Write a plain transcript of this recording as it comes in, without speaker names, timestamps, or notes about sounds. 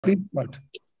Please start.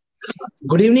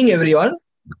 Good evening, everyone.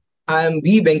 I am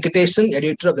V. Venkatesan,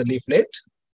 editor of the Leaflet.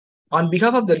 On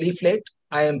behalf of the Leaflet,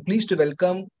 I am pleased to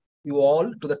welcome you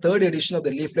all to the third edition of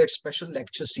the Leaflet Special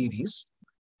Lecture Series.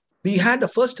 We had the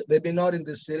first webinar in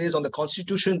this series on the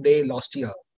Constitution Day last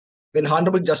year, when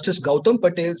Honorable Justice Gautam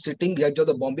Patel, sitting judge of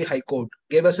the Bombay High Court,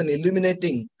 gave us an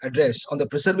illuminating address on the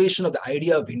preservation of the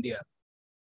idea of India.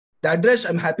 The address,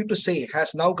 I'm happy to say,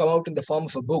 has now come out in the form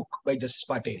of a book by Justice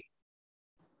Patel.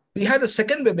 We had a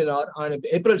second webinar on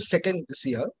April 2nd this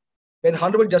year, when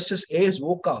Honorable Justice A.S.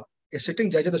 Voka, a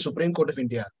sitting judge of the Supreme Court of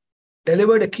India,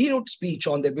 delivered a keynote speech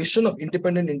on the vision of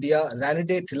independent India,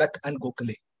 Ranade, Tilak, and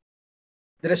Gokhale.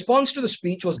 The response to the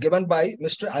speech was given by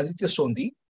Mr. Aditya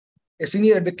Sondi, a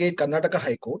senior advocate, Karnataka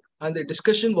High Court, and the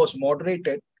discussion was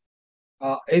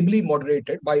ably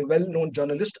moderated by well-known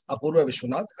journalist Apurva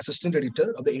Vishwanath, assistant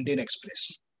editor of the Indian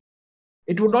Express.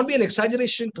 It would not be an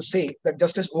exaggeration to say that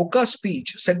Justice Oka's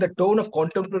speech set the tone of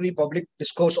contemporary public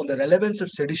discourse on the relevance of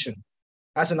sedition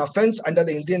as an offense under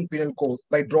the Indian Penal Code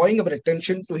by drawing our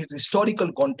attention to its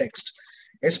historical context,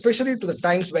 especially to the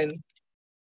times when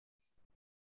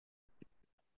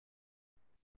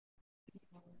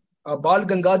Bal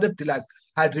Gangadhar Tilak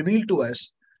had revealed to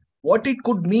us what it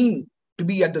could mean to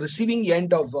be at the receiving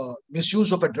end of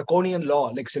misuse of a draconian law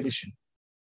like sedition.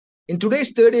 In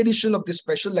today's third edition of this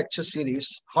special lecture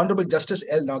series, Honorable Justice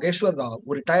L. Nageswara Rao,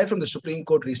 who retired from the Supreme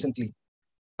Court recently,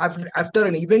 after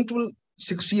an eventual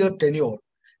 6-year tenure,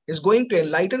 is going to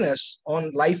enlighten us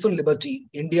on life and liberty,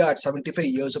 India at 75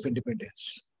 years of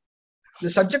independence. The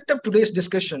subject of today's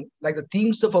discussion, like the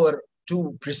themes of our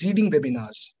two preceding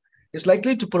webinars, is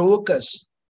likely to provoke us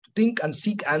to think and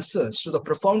seek answers to the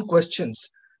profound questions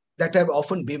that have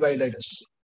often bewildered us.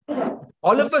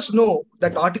 All of us know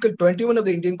that Article 21 of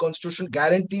the Indian Constitution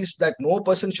guarantees that no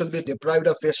person shall be deprived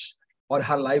of his or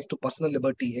her life to personal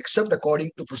liberty except according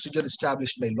to procedure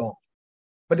established by law.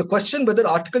 But the question whether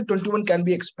Article 21 can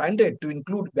be expanded to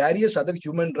include various other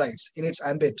human rights in its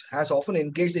ambit has often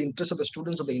engaged the interest of the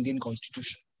students of the Indian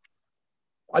Constitution.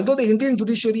 Although the Indian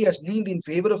judiciary has leaned in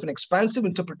favor of an expansive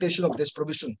interpretation of this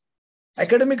provision,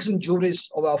 academics and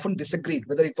jurists have often disagreed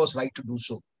whether it was right to do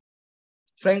so.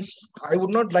 Friends, I would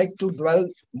not like to dwell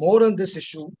more on this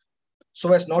issue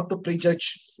so as not to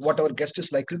prejudge what our guest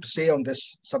is likely to say on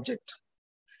this subject.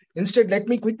 Instead, let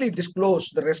me quickly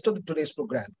disclose the rest of today's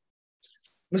program.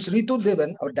 Ms. Ritu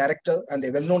Devan, our director and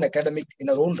a well-known academic in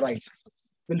her own right,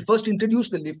 will first introduce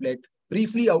the leaflet,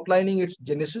 briefly outlining its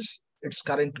genesis, its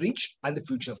current reach, and the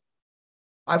future.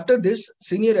 After this,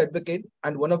 senior advocate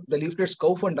and one of the leaflet's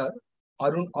co-founder,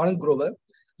 Anand Grover,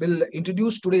 will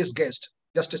introduce today's guest,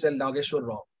 Justice L. Nageswara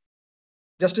Rao.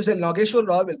 Justice L. Nageswara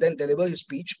Rao will then deliver his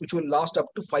speech, which will last up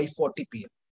to 5:40 p.m.,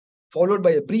 followed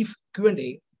by a brief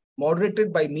Q&A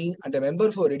moderated by me and a member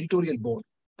of our editorial board,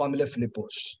 Pamela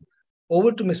Philippos.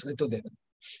 Over to Ms. Ritu Devan.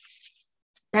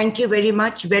 Thank you very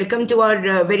much. Welcome to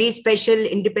our very special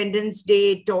Independence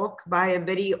Day talk by a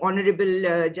very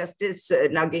Honorable Justice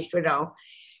Nageswara Rao.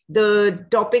 The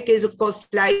topic is, of course,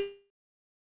 life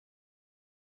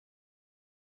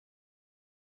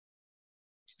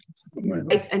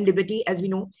and liberty, as we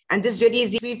know. And this really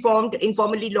is, we formed,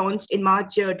 informally launched in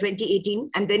March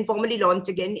 2018, and then formally launched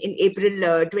again in April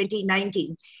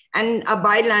 2019. And a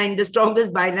byline, the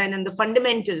strongest byline and the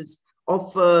fundamentals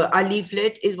of our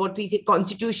leaflet is what we say,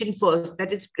 Constitution first,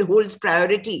 that it holds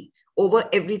priority over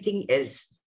everything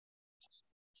else.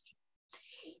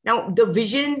 Now, the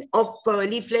vision of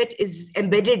leaflet is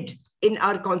embedded in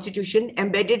our Constitution,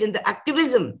 embedded in the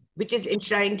activism which is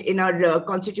enshrined in our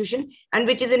Constitution and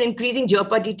which is in increasing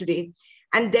jeopardy today.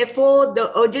 And therefore,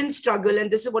 the urgent struggle, and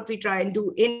this is what we try and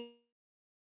do in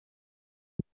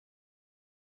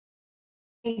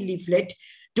leaflet,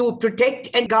 to protect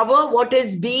and cover what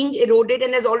is being eroded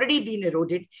and has already been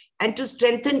eroded, and to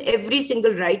strengthen every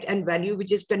single right and value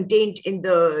which is contained in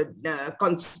the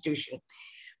Constitution.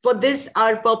 For this,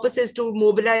 our purpose is to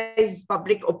mobilize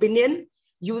public opinion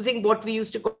using what we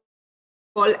used to call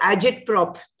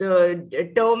agitprop,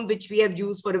 the term which we have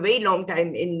used for a very long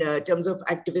time in terms of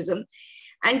activism,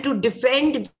 and to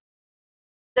defend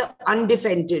the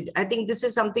undefended. I think this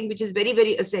is something which is very,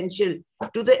 very essential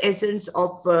to the essence of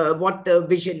what the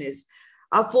vision is.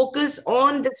 Our focus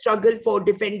on the struggle for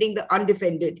defending the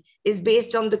undefended is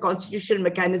based on the constitutional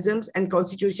mechanisms and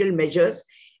constitutional measures.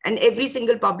 And every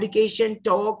single publication,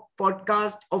 talk,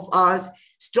 podcast of ours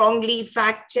strongly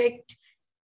fact-checked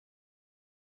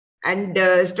and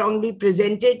strongly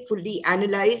presented, fully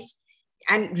analyzed,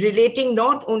 and relating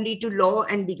not only to law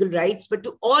and legal rights, but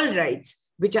to all rights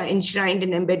which are enshrined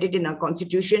and embedded in our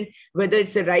constitution, whether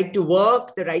it's the right to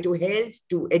work, the right to health,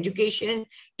 to education,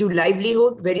 to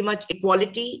livelihood, very much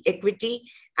equality, equity,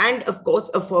 and of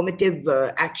course, affirmative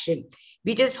action.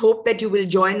 We just hope that you will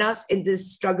join us in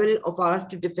this struggle of ours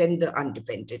to defend the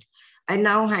undefended. I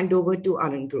now hand over to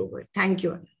Anand Grover. Thank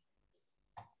you, Anand.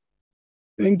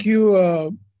 Thank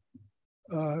you,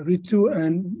 Ritu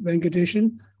and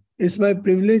Venkateshan. It's my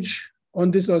privilege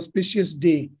on this auspicious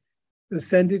day, the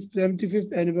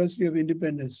 75th anniversary of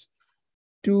independence,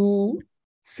 to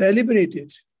celebrate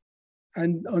it.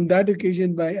 And on that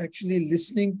occasion, by actually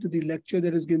listening to the lecture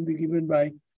that is going to be given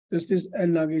by Justice L.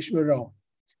 Nageswara Rao,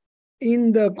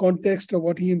 in the context of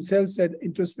what he himself said,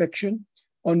 introspection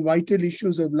on vital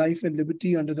issues of life and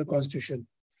liberty under the Constitution.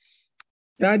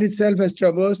 That itself has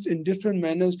traversed in different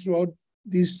manners throughout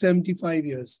these 75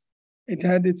 years. It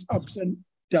had its ups and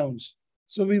downs.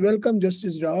 So we welcome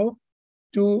Justice Rao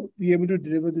to be able to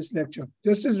deliver this lecture.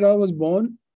 Justice Rao was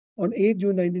born on 8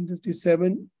 June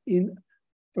 1957 in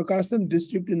Prakasam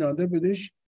district in Andhra Pradesh.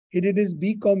 He did his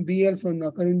BCom BL from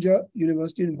Nakarunja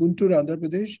University in Guntur, Andhra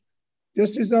Pradesh.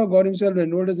 Justice Rao got himself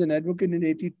enrolled as an advocate in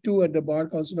 82 at the Bar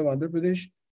Council of Andhra Pradesh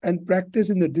and practiced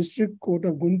in the District Court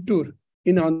of Guntur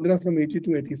in Andhra from 80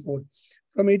 to 84.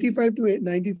 From 85 to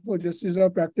 94, Justice Rao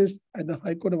practiced at the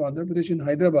High Court of Andhra Pradesh in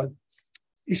Hyderabad.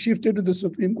 He shifted to the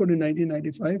Supreme Court in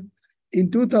 1995.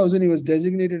 In 2000, he was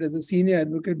designated as a senior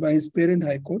advocate by his parent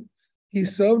High Court. He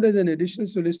served as an additional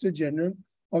Solicitor General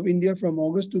of India from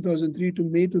August 2003 to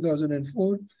May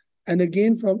 2004, and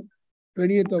again from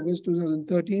 28th August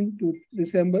 2013 to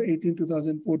December 18,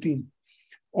 2014.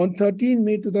 On 13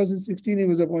 May 2016, he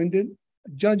was appointed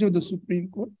Judge of the Supreme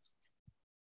Court.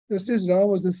 Justice Rao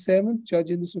was the 7th judge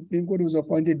in the Supreme Court who was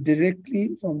appointed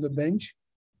directly from the bench,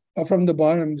 or from the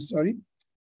bar, I'm sorry.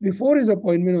 Before his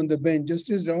appointment on the bench,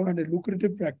 Justice Rao had a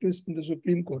lucrative practice in the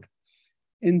Supreme Court.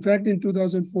 In fact, in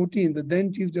 2014, the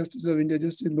then Chief Justice of India,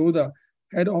 Justice Lodha,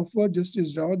 had offered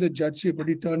Justice Rao the judgeship, but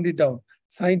he turned it down,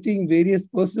 citing various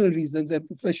personal reasons and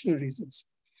professional reasons.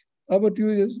 About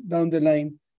 2 years down the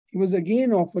line, he was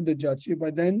again offered the judgeship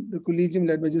by then the collegium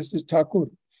led by Justice Thakur.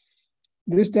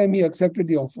 This time he accepted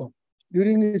the offer.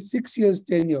 During his 6 years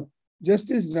tenure,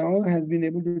 Justice Rao has been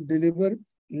able to deliver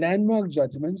landmark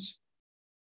judgments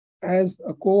as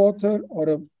a co-author or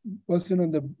a person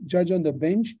on the judge on the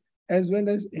bench, as well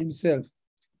as himself.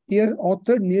 He has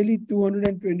authored nearly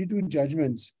 222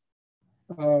 judgments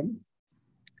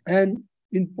and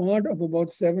been part of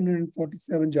about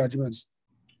 747 judgments.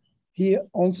 He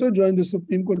also joined the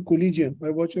Supreme Court Collegium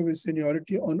by virtue of his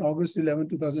seniority on August 11,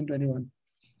 2021.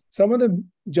 Some of the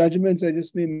judgments I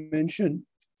just may mention.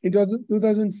 In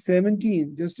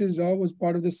 2017, Justice Rao was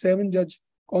part of the 7-judge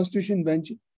Constitution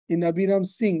bench in Abhiram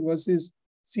Singh versus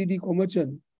C.D.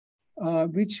 Komachan,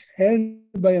 which held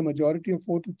by a majority of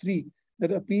 4-3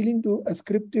 that appealing to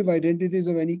ascriptive identities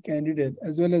of any candidate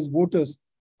as well as voters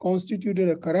constituted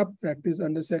a corrupt practice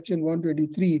under Section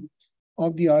 123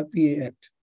 of the RPA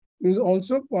Act. He was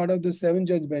also part of the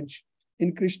 7-judge bench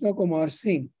in Krishna Kumar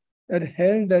Singh that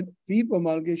held that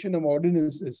re-promulgation of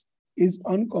ordinances is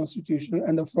unconstitutional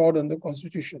and a fraud on the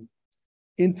Constitution.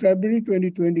 In February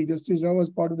 2020, Justice Rao was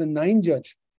part of the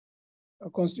 9-judge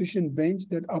Constitution bench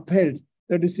that upheld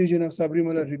the decision of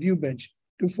Sabrimala Review Bench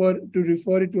to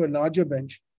refer it to a larger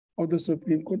bench of the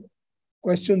Supreme Court.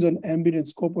 Questions on ambit and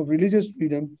scope of religious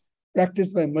freedom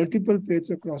practiced by multiple faiths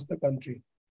across the country.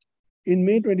 In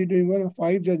May 2021, a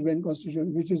 5-judge bench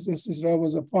constitution, which is Justice Rao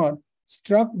was a part,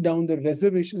 struck down the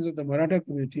reservations of the Maratha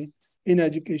community in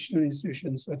educational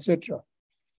institutions, etc.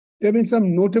 There have been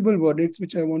some notable verdicts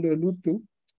which I want to allude to.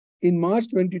 In March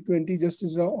 2020,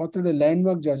 Justice Rao authored a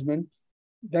landmark judgment,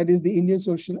 that is the Indian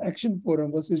Social Action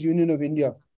Forum versus Union of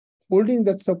India, holding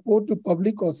that support to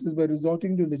public causes by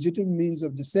resorting to legitimate means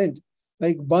of dissent,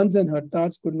 like bands and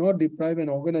hartals, could not deprive an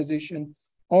organization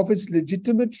of its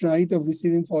legitimate right of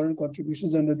receiving foreign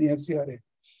contributions under the FCRA.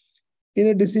 In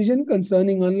a decision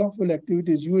concerning unlawful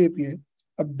activities, UAPA,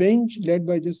 a bench led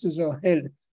by Justice Rao held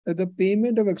that the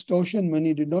payment of extortion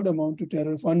money did not amount to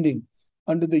terror funding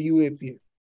under the UAPA.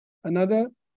 Another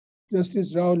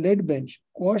Justice Rao-led bench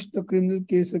quashed the criminal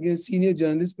case against senior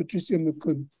journalist Patricia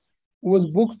Mukund, who was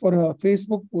booked for her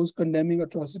Facebook post condemning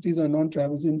atrocities on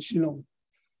non-tribals in Shillong.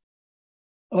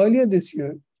 Earlier this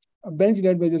year, a bench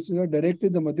led by Justice Rao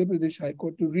directed the Madhya Pradesh High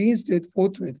Court to reinstate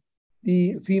forthwith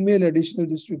the female additional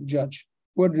district judge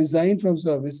who had resigned from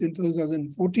service in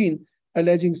 2014,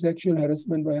 alleging sexual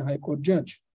harassment by a High Court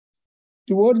judge.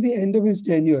 Towards the end of his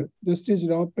tenure, Justice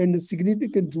Rao penned a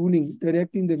significant ruling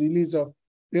directing the release of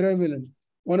Piravilan,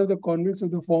 one of the convicts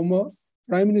of the former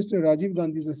Prime Minister Rajiv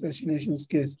Gandhi's assassination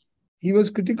case. He was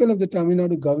critical of the Tamil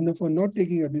Nadu governor for not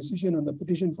taking a decision on the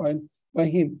petition filed by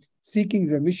him seeking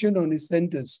remission on his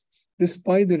sentence,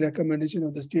 despite the recommendation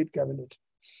of the state cabinet.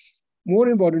 More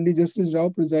importantly, Justice Rao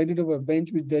presided over a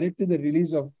bench which directed the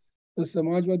release of the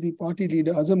Samajwadi Party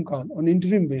leader Azam Khan on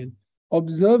interim bail,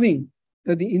 observing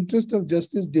that the interest of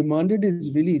justice demanded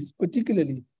his release,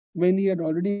 particularly when he had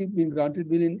already been granted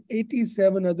bail in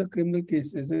 87 other criminal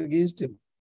cases against him.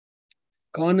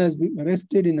 Khan has been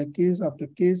arrested in a case after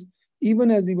case,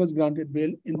 even as he was granted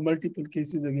bail in multiple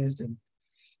cases against him.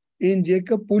 In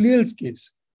Jacob Pulial's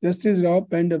case, Justice Rao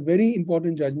penned a very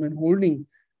important judgment holding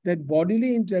that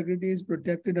bodily integrity is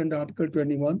protected under Article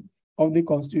 21 of the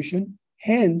Constitution.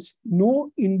 Hence,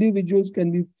 no individuals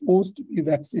can be forced to be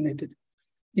vaccinated.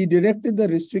 He directed the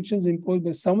restrictions imposed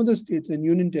by some of the states and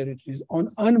union territories on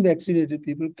unvaccinated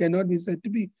people cannot be said to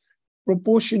be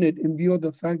proportionate in view of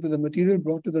the fact that the material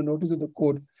brought to the notice of the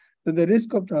court that the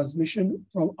risk of transmission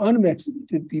from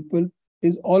unvaccinated people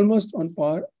is almost on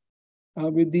par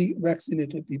with the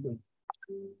vaccinated people.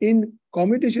 In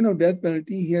commutation of death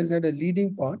penalty, he has had a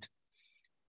leading part.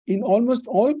 In almost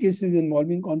all cases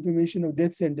involving confirmation of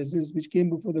death sentences, which came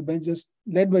before the bench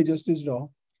led by Justice Rao,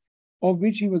 of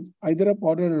which he was either a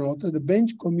part or an author, the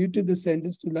bench commuted the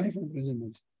sentence to life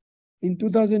imprisonment. In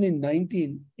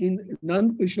 2019, in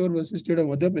Nand Kishore versus State of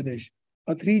Madhya Pradesh,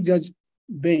 a three-judge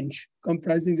bench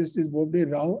comprising Justice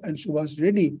Bobde Rao and Subhash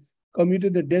Reddy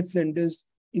commuted the death sentence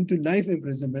into life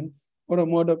imprisonment for a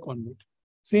murder convict.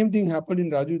 Same thing happened in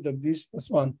Raju Jagdish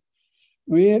Paswan,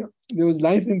 where there was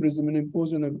life imprisonment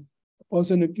imposed on a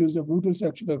person accused of brutal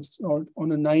sexual assault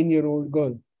on a 9-year-old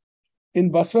girl.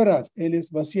 In Baswaraj, alias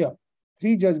Basya,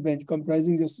 three-judge bench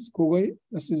comprising Justice Gogoi,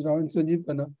 Justice Rao, and Sanjeev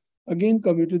Khanna again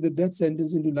commuted the death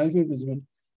sentence into life imprisonment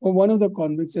for one of the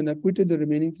convicts and acquitted the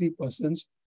remaining 3 persons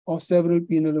of several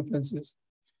penal offences.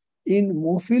 In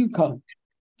Mofil Khan,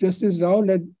 Justice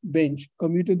Rao-led bench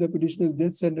commuted the petitioner's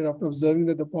death sentence after observing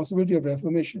that the possibility of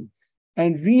reformation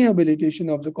and rehabilitation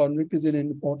of the convict is an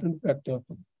important factor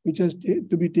which has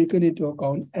to be taken into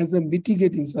account as a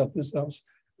mitigating circumstance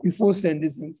before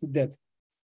sentencing to death.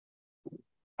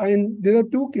 And there are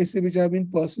 2 cases which have been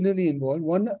personally involved.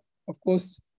 One, of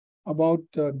course, about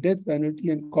death penalty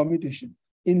and commutation.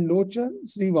 In Lochan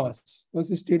Srivas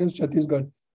versus State of Chhattisgarh,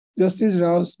 Justice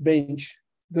Rao's bench,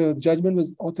 the judgment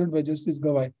was authored by Justice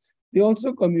Gawai. They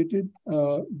also commuted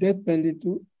death penalty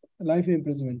to life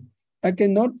imprisonment. I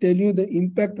cannot tell you the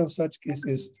impact of such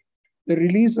cases. The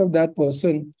release of that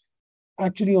person,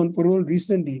 actually on parole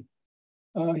recently,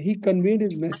 he conveyed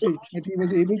his message that he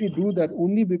was able to do that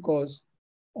only because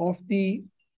of the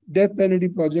death penalty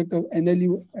project of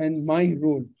NLU and my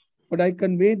role. But I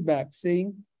conveyed back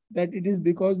saying that it is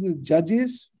because the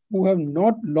judges who have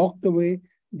not locked away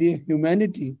their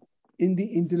humanity in the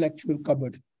intellectual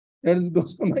cupboard.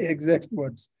 Those are my exact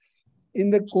words. In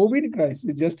the COVID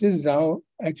crisis, Justice Rao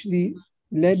actually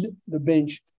led the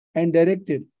bench and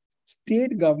directed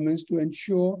state governments to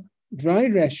ensure dry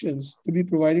rations to be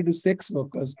provided to sex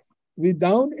workers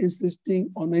without insisting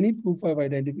on any proof of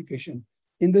identification.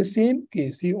 In the same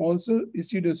case, he also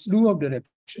issued a slew of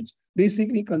directions,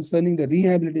 basically concerning the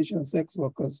rehabilitation of sex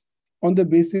workers on the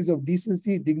basis of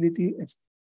decency, dignity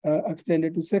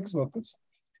extended to sex workers.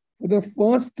 For the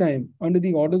first time, under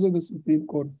the orders of the Supreme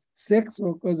Court, sex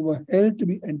workers were held to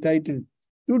be entitled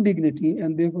to dignity,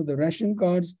 and therefore the ration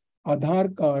cards,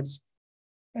 Aadhaar cards,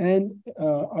 and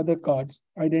other cards,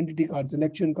 identity cards,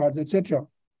 election cards, etc.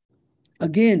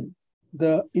 Again,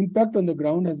 the impact on the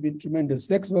ground has been tremendous.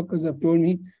 Sex workers have told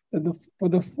me that for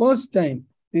the first time,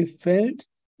 they felt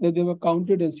that they were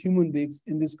counted as human beings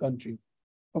in this country.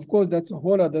 Of course, that's a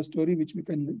whole other story which we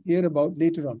can hear about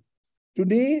later on.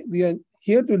 Today, we are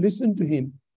here to listen to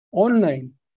him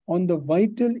online on the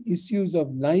vital issues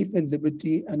of life and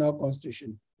liberty and our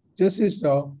Constitution. Justice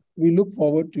Rao, we look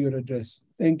forward to your address.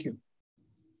 Thank you.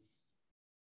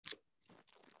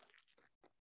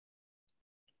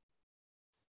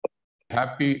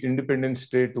 Happy Independence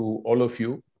Day to all of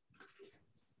you.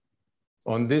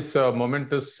 On this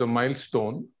momentous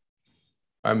milestone,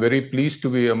 I'm very pleased to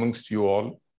be amongst you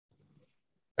all.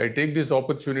 I take this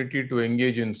opportunity to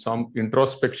engage in some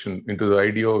introspection into the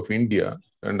idea of India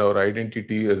and our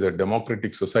identity as a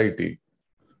democratic society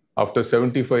after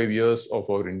 75 years of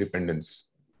our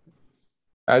independence.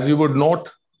 As you would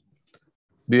note,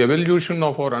 the evolution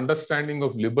of our understanding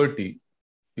of liberty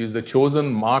is the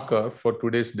chosen marker for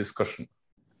today's discussion.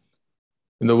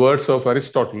 In the words of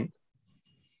Aristotle,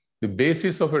 the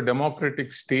basis of a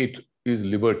democratic state is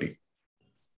liberty.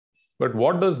 But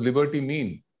what does liberty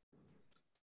mean?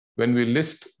 When we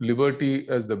list liberty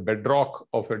as the bedrock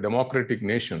of a democratic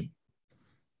nation,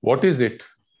 what is it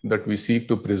that we seek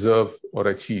to preserve or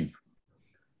achieve.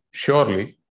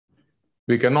 Surely,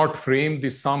 we cannot frame the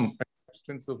sum and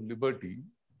substance of liberty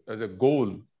as a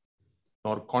goal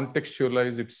nor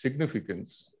contextualize its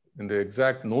significance in the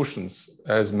exact notions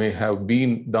as may have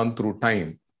been done through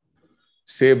time,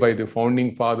 say by the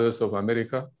founding fathers of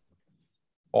America,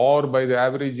 or by the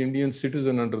average Indian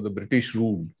citizen under the British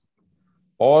rule,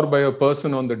 or by a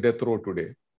person on the death row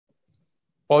today.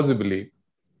 Possibly,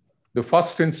 the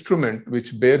first instrument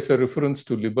which bears a reference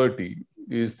to liberty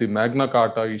is the Magna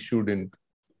Carta issued in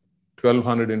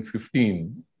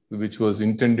 1215, which was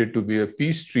intended to be a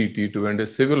peace treaty to end a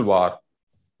civil war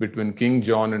between King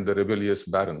John and the rebellious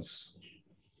barons.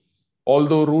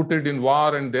 Although rooted in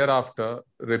war and thereafter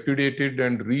repudiated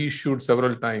and reissued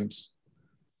several times,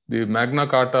 the Magna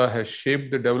Carta has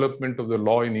shaped the development of the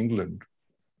law in England,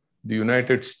 the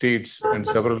United States, and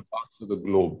several parts of the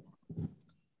globe.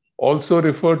 Also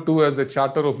referred to as the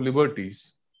Charter of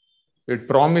Liberties, it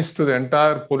promised to the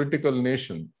entire political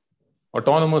nation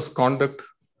autonomous conduct,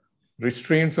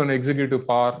 restraints on executive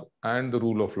power, and the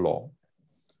rule of law.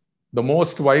 The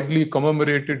most widely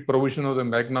commemorated provision of the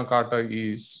Magna Carta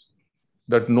is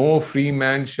that no free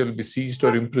man shall be seized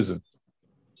or imprisoned,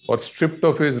 or stripped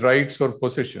of his rights or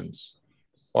possessions,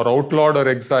 or outlawed or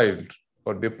exiled,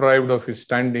 or deprived of his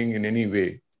standing in any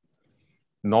way,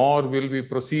 nor will we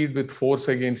proceed with force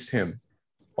against him,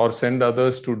 or send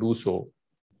others to do so,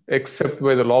 except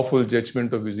by the lawful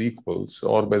judgment of his equals,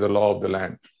 or by the law of the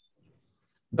land.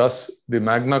 Thus, the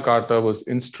Magna Carta was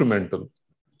instrumental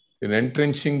in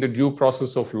entrenching the due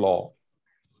process of law,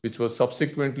 which was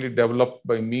subsequently developed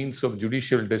by means of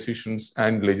judicial decisions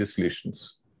and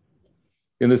legislations.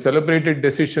 In the celebrated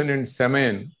decision in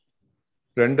Semaine,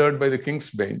 rendered by the King's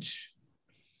Bench,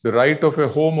 the right of a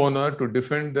homeowner to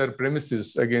defend their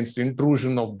premises against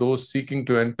intrusion of those seeking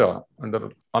to enter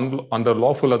under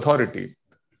lawful authority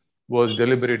was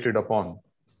deliberated upon.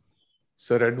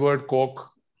 Sir Edward Coke,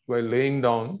 while laying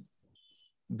down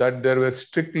that there were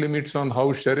strict limits on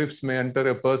how sheriffs may enter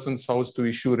a person's house to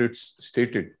issue writs,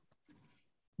 stated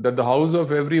that the house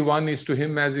of every one is to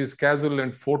him as his castle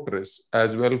and fortress,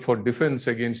 as well for defense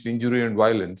against injury and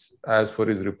violence as for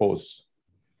his repose.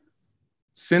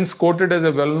 Since quoted as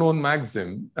a well-known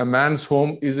maxim, a man's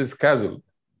home is his castle,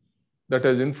 that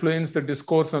has influenced the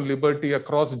discourse on liberty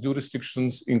across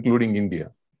jurisdictions, including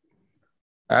India.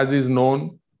 As is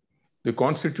known, the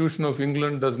Constitution of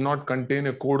England does not contain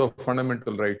a code of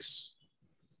fundamental rights.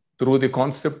 Through the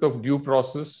concept of due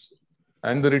process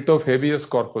and the writ of habeas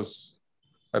corpus,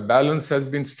 a balance has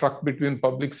been struck between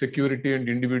public security and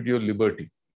individual liberty.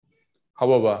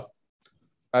 However,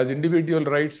 as individual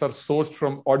rights are sourced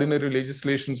from ordinary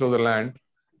legislations of the land,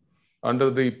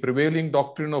 under the prevailing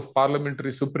doctrine of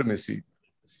parliamentary supremacy,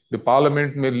 the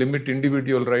Parliament may limit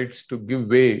individual rights to give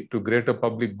way to greater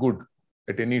public good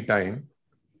at any time,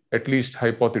 at least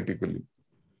hypothetically.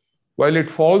 While it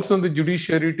falls on the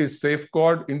judiciary to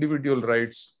safeguard individual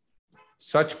rights,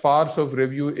 such powers of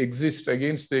review exist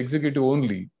against the executive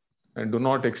only and do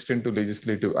not extend to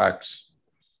legislative acts.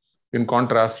 In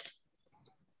contrast,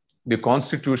 the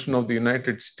Constitution of the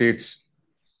United States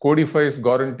codifies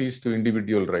guarantees to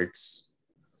individual rights.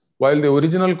 While the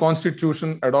original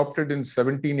Constitution adopted in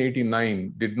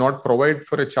 1789 did not provide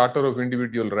for a charter of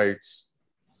individual rights,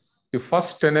 the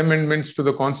first 10 amendments to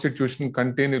the Constitution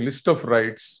contain a list of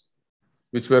rights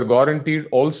which were guaranteed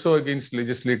also against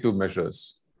legislative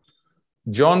measures.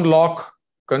 John Locke,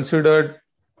 considered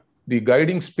the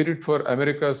guiding spirit for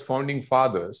America's founding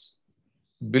fathers,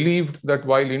 believed that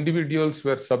while individuals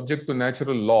were subject to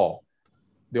natural law,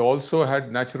 they also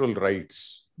had natural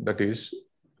rights, that is,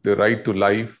 the right to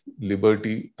life,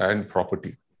 liberty, and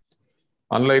property.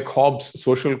 Unlike Hobbes'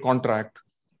 social contract,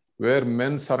 where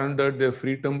men surrendered their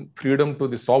freedom to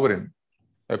the sovereign,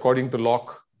 according to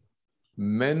Locke,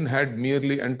 men had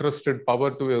merely entrusted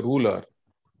power to a ruler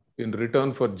in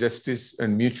return for justice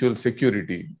and mutual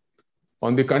security,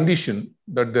 on the condition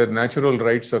that their natural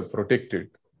rights are protected,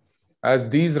 as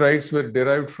these rights were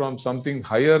derived from something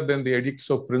higher than the edicts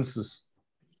of princes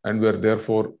and were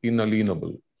therefore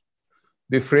inalienable.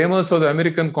 The framers of the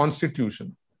American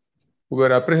Constitution, who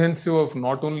were apprehensive of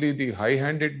not only the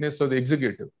high-handedness of the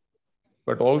executive,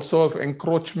 but also of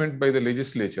encroachment by the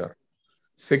legislature,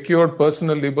 secured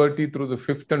personal liberty through the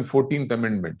 5th and 14th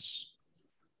Amendments.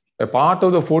 A part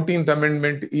of the 14th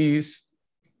Amendment is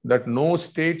that no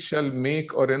state shall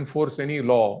make or enforce any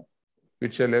law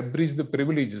which shall abridge the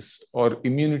privileges or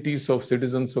immunities of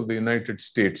citizens of the United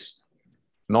States,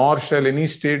 nor shall any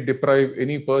state deprive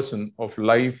any person of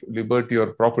life, liberty,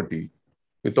 or property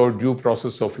without due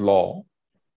process of law,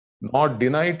 nor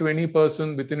deny to any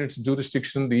person within its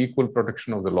jurisdiction the equal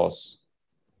protection of the laws.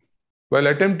 While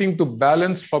attempting to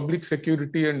balance public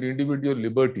security and individual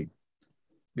liberty,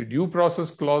 the Due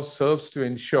Process Clause serves to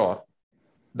ensure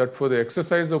that for the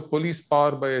exercise of police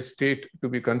power by a state to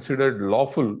be considered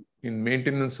lawful in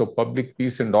maintenance of public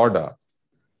peace and order,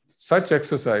 such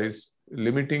exercise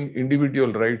limiting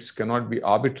individual rights cannot be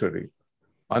arbitrary,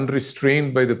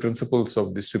 unrestrained by the principles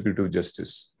of distributive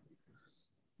justice.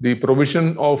 The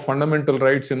provision of fundamental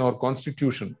rights in our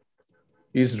Constitution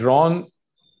is drawn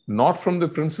not from the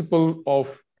principle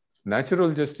of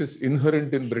natural justice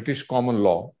inherent in British common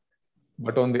law,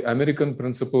 but on the American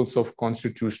principles of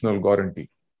constitutional guarantee.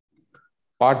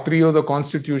 Part 3 of the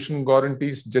Constitution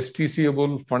guarantees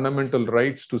justiciable fundamental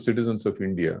rights to citizens of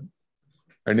India,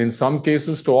 and in some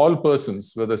cases to all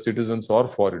persons, whether citizens or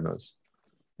foreigners,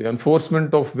 the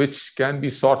enforcement of which can be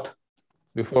sought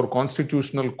before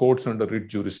constitutional courts under writ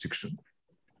jurisdiction.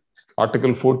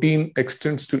 Article 14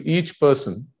 extends to each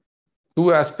person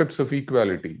two aspects of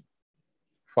equality.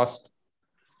 First,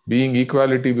 being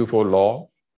equality before law,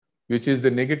 which is the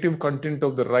negative content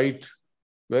of the right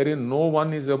wherein no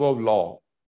one is above law,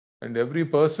 and every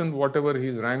person, whatever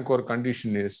his rank or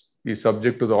condition is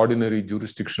subject to the ordinary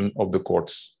jurisdiction of the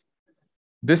courts.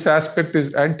 This aspect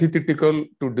is antithetical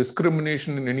to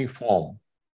discrimination in any form.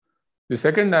 The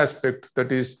second aspect,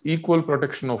 that is equal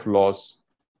protection of laws,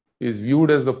 is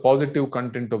viewed as the positive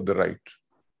content of the right.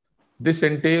 This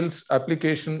entails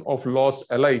application of laws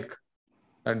alike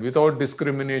and without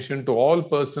discrimination to all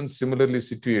persons similarly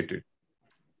situated,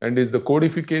 and is the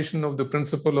codification of the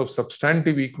principle of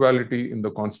substantive equality in the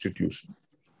Constitution.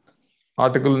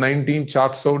 Article 19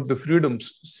 charts out the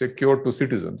freedoms secured to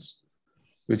citizens,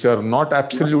 which are not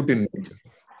absolute in nature.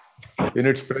 In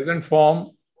its present form,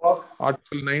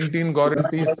 Article 19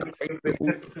 guarantees the right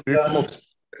to freedom of speech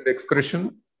and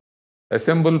expression,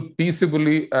 assemble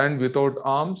peaceably and without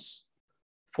arms,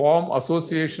 form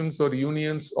associations or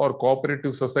unions or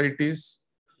cooperative societies,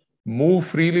 move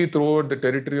freely throughout the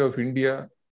territory of India,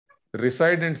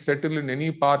 reside and settle in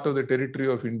any part of the territory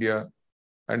of India,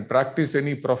 and practice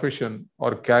any profession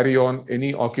or carry on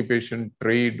any occupation,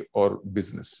 trade, or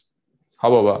business.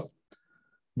 However,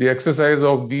 the exercise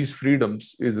of these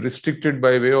freedoms is restricted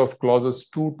by way of clauses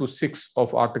 2 to 6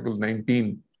 of Article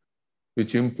 19,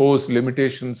 which impose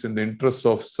limitations in the interests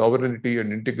of sovereignty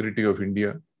and integrity of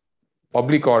India,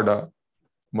 public order,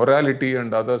 morality,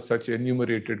 and other such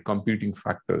enumerated competing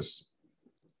factors.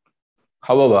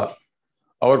 However,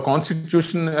 our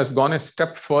Constitution has gone a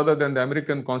step further than the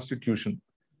American Constitution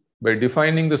by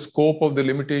defining the scope of the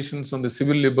limitations on the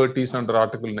civil liberties under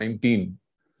Article 19.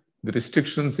 The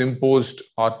restrictions imposed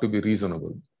are to be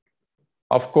reasonable.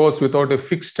 Of course, without a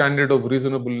fixed standard of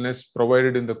reasonableness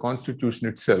provided in the Constitution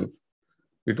itself,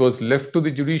 it was left to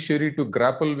the judiciary to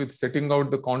grapple with setting out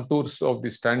the contours of the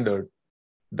standard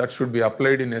that should be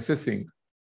applied in assessing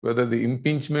whether the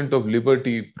impingement of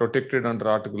liberty protected under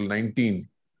Article 19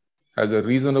 has a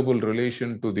reasonable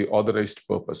relation to the authorized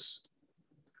purpose.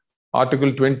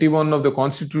 Article 21 of the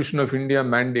Constitution of India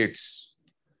mandates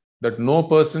that no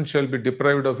person shall be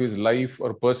deprived of his life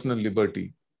or personal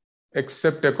liberty,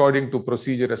 except according to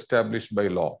procedure established by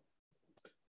law.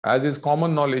 As is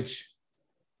common knowledge,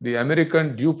 the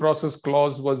American Due Process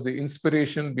Clause was the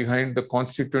inspiration behind the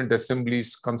Constituent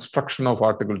Assembly's construction of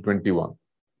Article 21.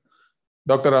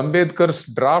 Dr. Ambedkar's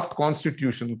draft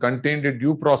constitution contained a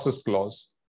due process clause,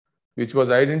 which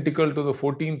was identical to the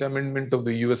 14th Amendment of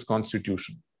the US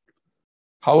Constitution.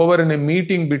 However, in a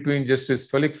meeting between Justice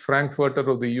Felix Frankfurter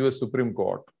of the US Supreme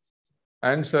Court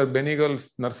and Sir Benigal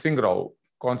Narsingh Rao,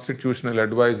 constitutional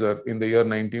advisor in the year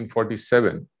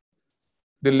 1947,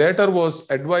 the latter was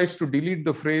advised to delete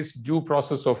the phrase due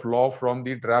process of law from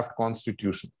the draft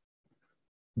constitution.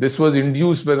 This was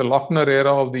induced by the Lochner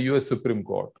era of the US Supreme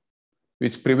Court,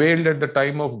 which prevailed at the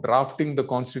time of drafting the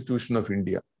Constitution of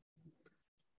India.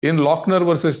 In Lochner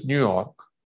versus New York,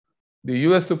 the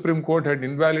US Supreme Court had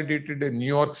invalidated a New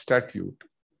York statute,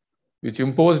 which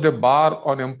imposed a bar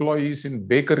on employees in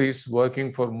bakeries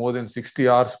working for more than 60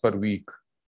 hours per week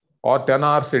or 10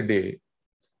 hours a day,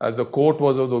 as the court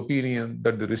was of the opinion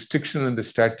that the restriction in the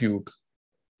statute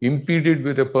impeded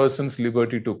with a person's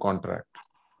liberty to contract.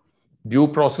 Due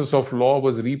process of law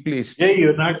was replaced by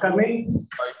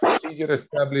procedure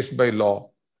established by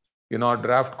law in our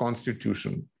draft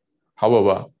constitution.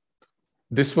 However,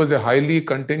 this was a highly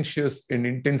contentious and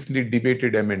intensely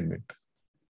debated amendment.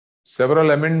 Several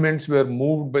amendments were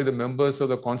moved by the members of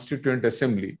the Constituent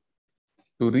Assembly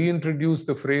to reintroduce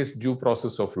the phrase due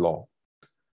process of law.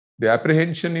 The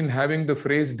apprehension in having the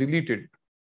phrase deleted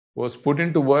was put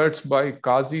into words by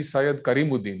Qazi Syed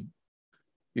Karimuddin,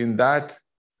 in that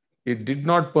it did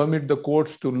not permit the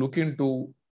courts to look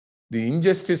into the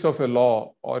injustice of a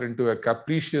law or into a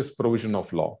capricious provision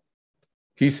of law.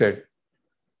 He said,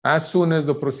 as soon as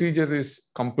the procedure is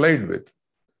complied with,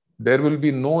 there will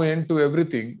be no end to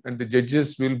everything and the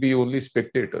judges will be only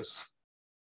spectators.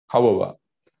 However,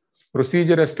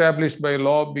 procedure established by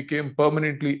law became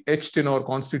permanently etched in our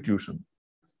constitution,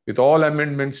 with all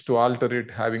amendments to alter it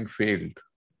having failed.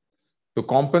 To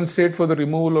compensate for the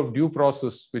removal of due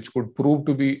process, which could prove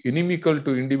to be inimical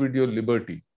to individual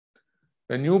liberty,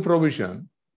 a new provision,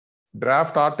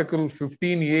 draft Article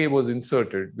 15A, was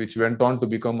inserted, which went on to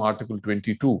become Article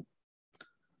 22.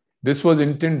 This was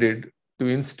intended to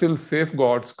instill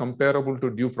safeguards comparable to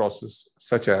due process,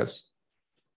 such as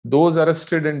those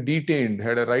arrested and detained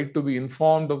had a right to be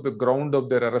informed of the ground of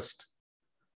their arrest,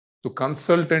 to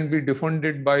consult and be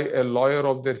defended by a lawyer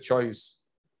of their choice,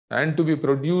 and to be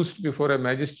produced before a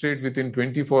magistrate within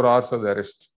 24 hours of the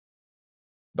arrest.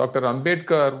 Dr.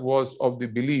 Ambedkar was of the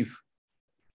belief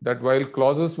that while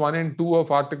clauses 1 and 2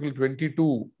 of Article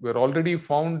 22 were already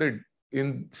founded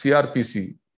in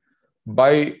CRPC,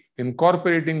 by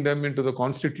incorporating them into the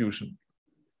Constitution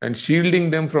and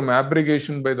shielding them from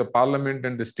abrogation by the Parliament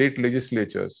and the state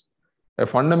legislatures, a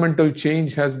fundamental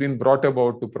change has been brought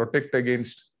about to protect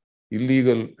against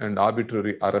illegal and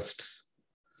arbitrary arrests.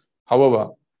 However,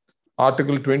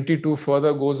 Article 22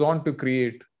 further goes on to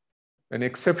create an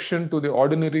exception to the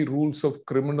ordinary rules of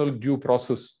criminal due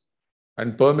process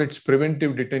and permits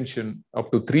preventive detention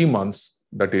up to 3 months,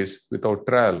 that is, without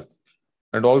trial,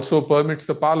 and also permits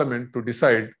the Parliament to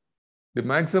decide the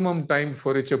maximum time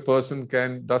for which a person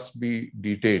can thus be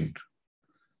detained.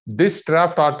 This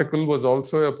draft article was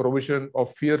also a provision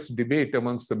of fierce debate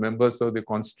amongst the members of the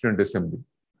Constituent Assembly.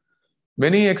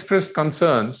 Many expressed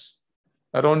concerns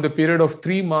around the period of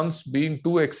 3 months being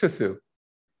too excessive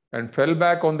and fell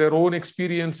back on their own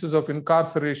experiences of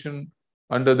incarceration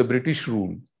under the British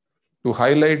rule to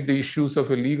highlight the issues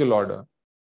of a legal order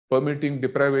permitting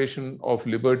deprivation of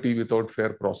liberty without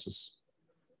fair process.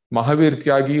 Mahavir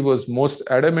Tyagi was most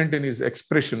adamant in his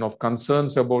expression of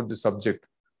concerns about the subject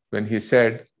when he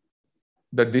said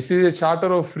that this is a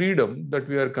charter of freedom that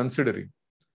we are considering.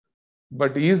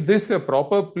 But is this a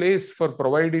proper place for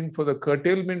providing for the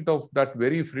curtailment of that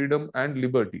very freedom and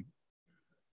liberty?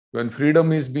 When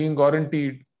freedom is being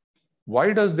guaranteed,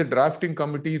 why does the drafting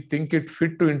committee think it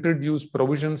fit to introduce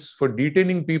provisions for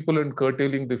detaining people and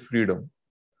curtailing the freedom?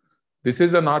 This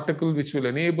is an article which will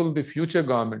enable the future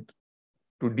government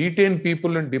to detain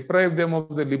people and deprive them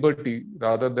of the liberty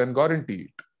rather than guarantee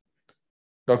it.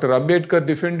 Dr. Ambedkar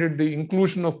defended the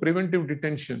inclusion of preventive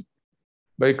detention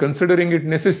by considering it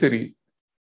necessary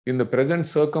in the present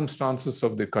circumstances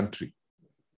of the country.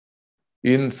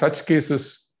 In such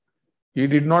cases, he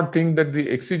did not think that the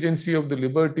exigency of the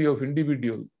liberty of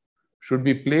individual should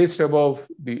be placed above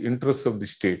the interests of the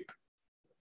state.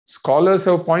 Scholars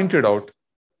have pointed out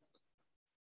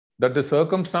that the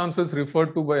circumstances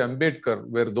referred to by Ambedkar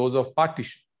were those of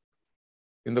partition.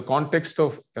 In the context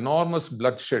of enormous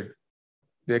bloodshed,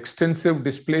 the extensive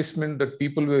displacement that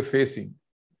people were facing,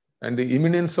 and the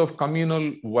imminence of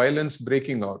communal violence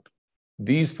breaking out,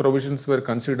 these provisions were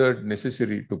considered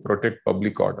necessary to protect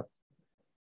public order.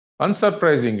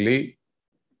 Unsurprisingly,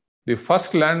 the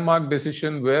first landmark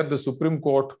decision where the Supreme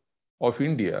Court of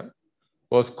India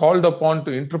was called upon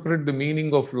to interpret the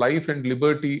meaning of life and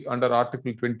liberty under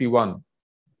Article 21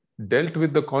 dealt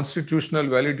with the constitutional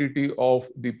validity of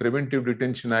the Preventive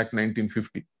Detention Act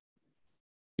 1950.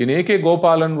 In A.K.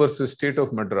 Gopalan versus State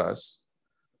of Madras,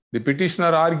 the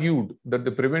petitioner argued that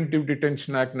the Preventive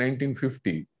Detention Act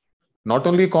 1950 not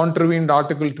only contravened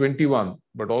Article 21,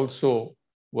 but also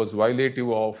was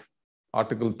violative of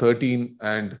Article 13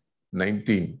 and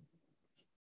 19.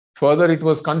 Further, it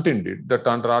was contended that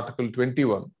under Article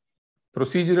 21,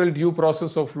 procedural due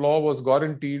process of law was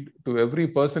guaranteed to every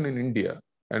person in India,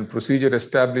 and procedure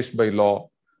established by law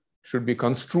should be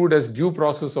construed as due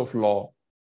process of law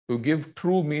to give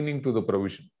true meaning to the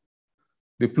provision.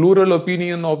 The plural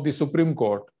opinion of the Supreme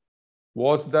Court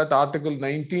was that Article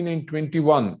 19 and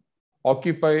 21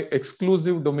 occupy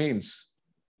exclusive domains,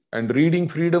 and reading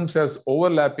freedoms as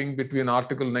overlapping between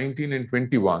Article 19 and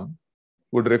 21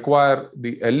 would require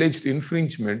the alleged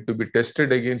infringement to be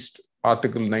tested against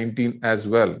Article 19 as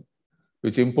well,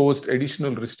 which imposed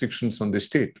additional restrictions on the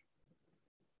state.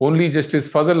 Only Justice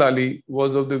Fazal Ali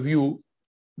was of the view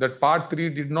that Part 3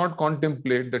 did not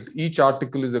contemplate that each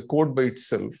article is a code by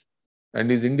itself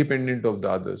and is independent of the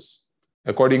others.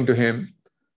 According to him,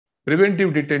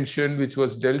 preventive detention, which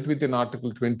was dealt with in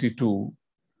Article 22,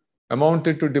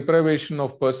 amounted to deprivation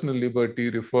of personal liberty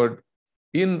referred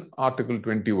in Article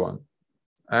 21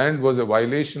 and was a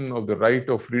violation of the right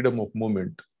of freedom of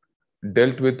movement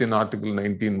dealt with in Article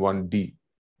 19(1)(d).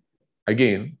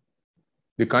 Again,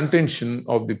 the contention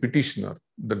of the petitioner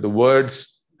that the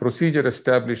words procedure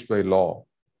established by law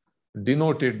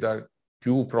denoted that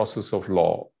due process of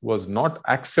law was not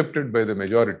accepted by the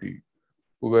majority,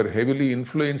 who were heavily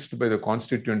influenced by the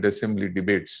Constituent Assembly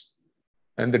debates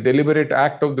and the deliberate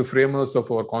act of the framers of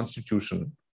our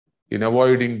Constitution in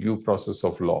avoiding due process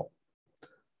of law.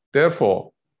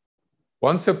 Therefore,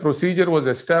 once a procedure was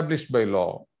established by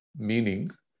law,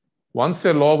 meaning once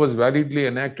a law was validly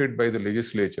enacted by the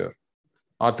legislature,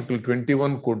 Article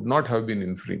 21 could not have been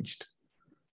infringed.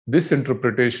 This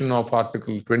interpretation of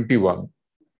Article 21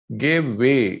 gave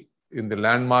way in the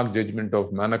landmark judgment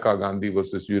of Maneka Gandhi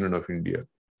versus Union of India.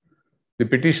 The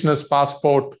petitioner's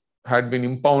passport had been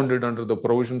impounded under the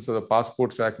provisions of the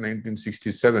Passports Act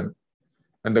 1967,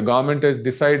 and the government has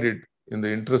decided, in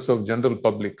the interest of general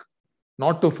public,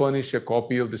 not to furnish a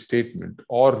copy of the statement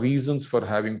or reasons for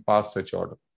having passed such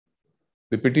order.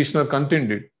 The petitioner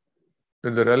contended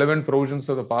that the relevant provisions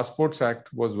of the Passports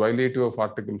Act was violative of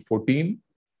Article 14,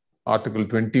 Article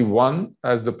 21,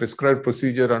 as the prescribed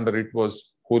procedure under it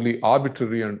was wholly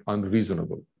arbitrary and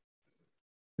unreasonable.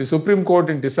 The Supreme Court,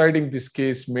 in deciding this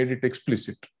case, made it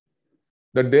explicit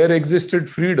that there existed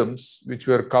freedoms which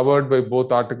were covered by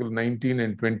both Article 19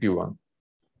 and 21.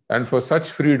 And for such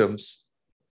freedoms,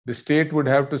 the state would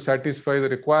have to satisfy the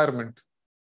requirement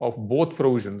of both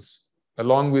provisions,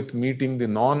 along with meeting the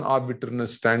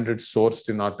non-arbitrariness standards sourced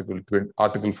in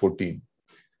Article 14.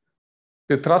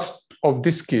 The thrust of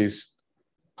this case,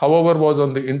 however, was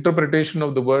on the interpretation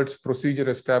of the words procedure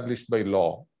established by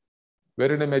law,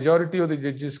 wherein a majority of the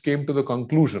judges came to the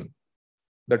conclusion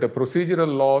that a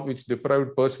procedural law which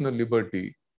deprived personal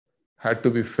liberty had to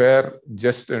be fair,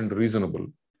 just, and reasonable,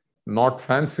 not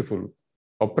fanciful,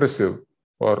 oppressive,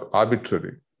 or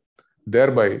arbitrary,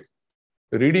 thereby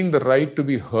reading the right to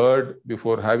be heard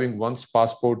before having one's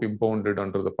passport impounded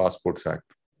under the Passports Act.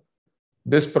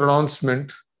 This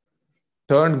pronouncement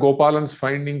turned Gopalan's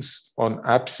findings on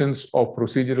absence of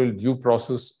procedural due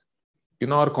process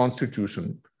in our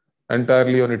Constitution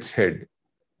entirely on its head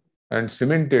and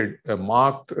cemented a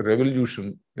marked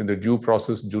revolution in the due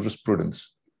process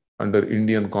jurisprudence under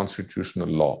Indian constitutional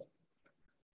law.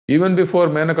 Even before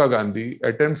Maneka Gandhi,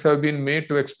 attempts have been made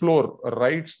to explore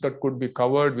rights that could be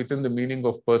covered within the meaning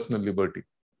of personal liberty.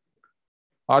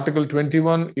 Article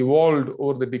 21 evolved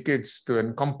over the decades to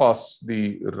encompass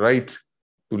the right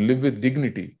to live with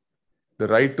dignity, the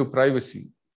right to privacy,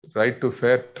 right to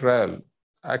fair trial,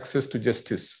 access to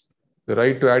justice, the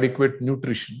right to adequate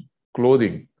nutrition,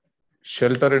 clothing,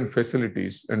 shelter and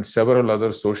facilities, and several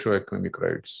other socio-economic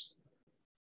rights.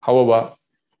 However,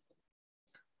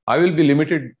 I will be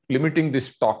limiting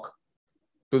this talk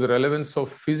to the relevance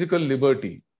of physical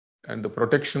liberty and the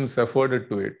protections afforded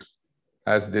to it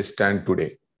as they stand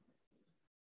today.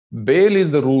 Bail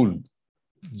is the rule,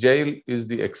 jail is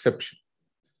the exception.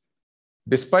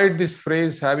 Despite this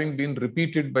phrase having been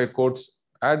repeated by courts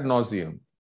ad nauseum,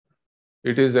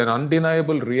 it is an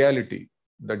undeniable reality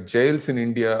that jails in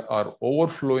India are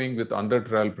overflowing with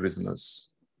under-trial prisoners.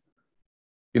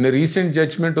 In a recent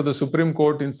judgment of the Supreme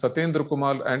Court in Satyendra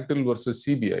Kumar Antil versus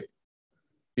CBI,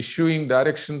 issuing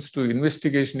directions to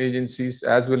investigation agencies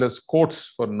as well as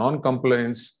courts for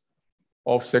non-compliance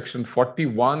of Section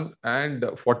 41 and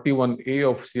 41A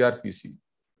of CRPC,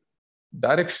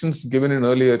 directions given in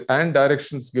earlier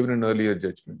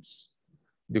judgments.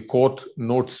 The court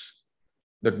notes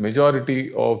that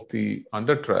majority of the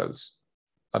under-trials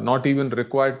are not even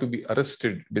required to be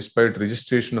arrested despite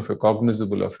registration of a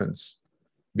cognizable offense,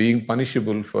 being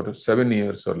punishable for 7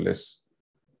 years or less,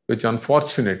 which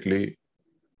unfortunately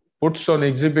puts on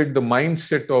exhibit the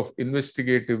mindset of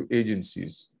investigative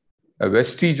agencies, a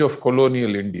vestige of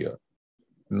colonial India,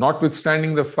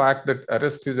 notwithstanding the fact that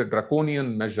arrest is a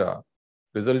draconian measure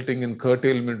resulting in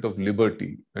curtailment of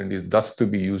liberty and is thus to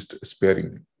be used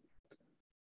sparingly.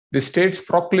 The state's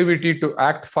proclivity to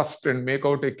act first and make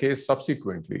out a case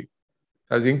subsequently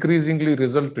has increasingly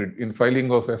resulted in filing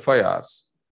of FIRs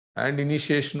and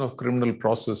initiation of criminal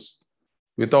process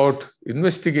without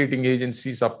investigating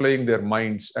agencies applying their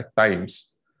minds at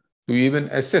times to even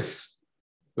assess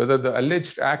whether the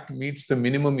alleged act meets the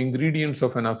minimum ingredients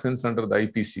of an offense under the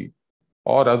IPC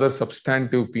or other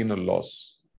substantive penal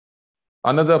laws.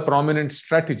 Another prominent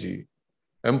strategy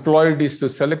employed is to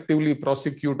selectively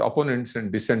prosecute opponents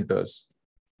and dissenters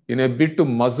in a bid to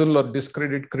muzzle or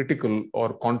discredit critical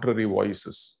or contrary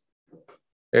voices.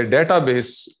 A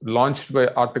database launched by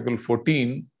Article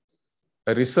 14,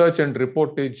 a research and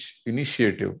reportage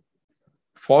initiative,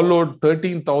 followed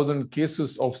 13,000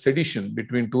 cases of sedition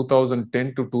between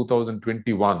 2010 to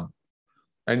 2021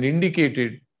 and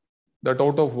indicated that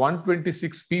out of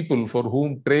 126 people for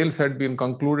whom trials had been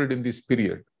concluded in this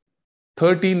period,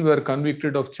 13 were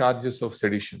convicted of charges of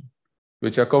sedition,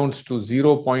 which accounts to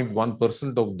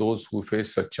 0.1% of those who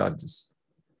face such charges.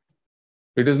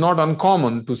 It is not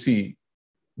uncommon to see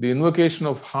the invocation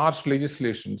of harsh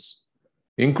legislations,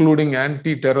 including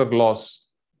anti-terror laws,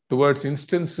 towards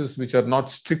instances which are not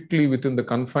strictly within the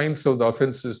confines of the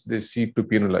offenses they seek to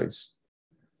penalize.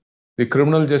 The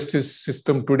criminal justice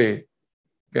system today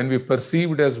can be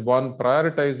perceived as one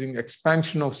prioritizing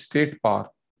expansion of state power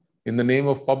in the name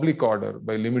of public order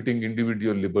by limiting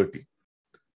individual liberty.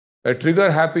 A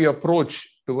trigger-happy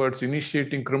approach towards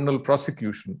initiating criminal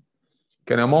prosecution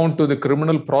can amount to the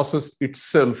criminal process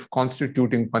itself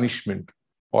constituting punishment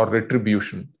or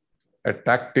retribution, a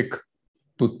tactic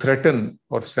to threaten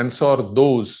or censor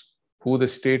those who the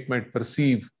state might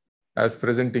perceive as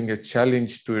presenting a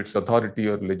challenge to its authority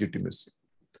or legitimacy.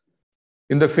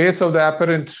 In the face of the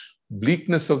apparent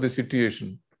bleakness of the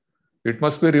situation, it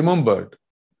must be remembered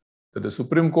that the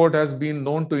Supreme Court has been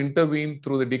known to intervene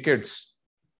through the decades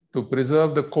to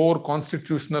preserve the core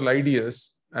constitutional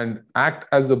ideas and act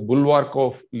as the bulwark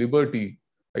of liberty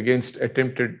against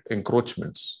attempted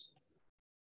encroachments.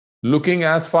 Looking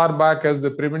as far back as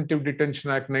the Preventive Detention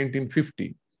Act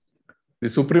 1950, the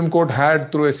Supreme Court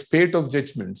had, through a spate of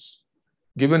judgments,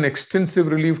 given extensive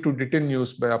relief to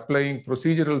detainees by applying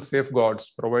procedural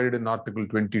safeguards provided in Article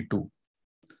 22.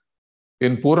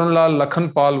 In Puranlal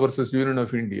Lakhanpal versus Union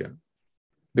of India,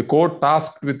 the court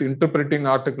tasked with interpreting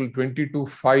Article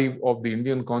 22(5) of the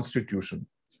Indian Constitution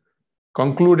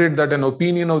concluded that an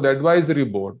opinion of the advisory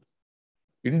board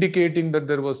indicating that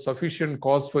there was sufficient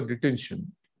cause for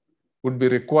detention would be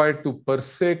required to per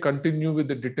se continue with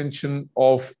the detention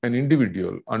of an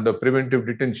individual under preventive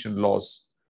detention laws,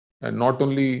 and not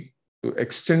only to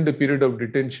extend the period of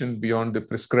detention beyond the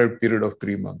prescribed period of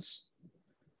 3 months.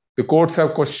 The courts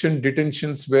have questioned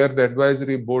detentions where the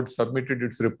advisory board submitted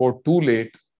its report too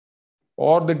late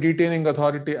or the detaining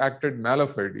authority acted mala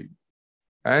fide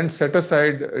and set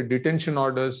aside detention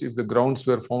orders if the grounds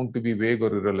were found to be vague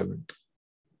or irrelevant.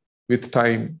 With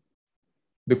time,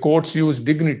 the courts used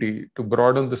dignity to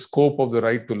broaden the scope of the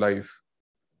right to life,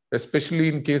 especially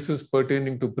in cases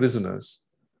pertaining to prisoners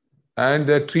and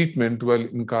their treatment while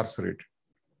incarcerated.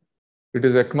 It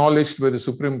is acknowledged by the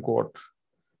Supreme Court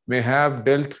may have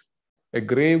dealt a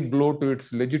grave blow to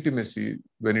its legitimacy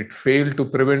when it failed to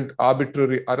prevent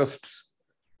arbitrary arrests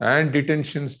and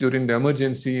detentions during the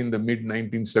emergency in the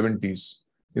mid-1970s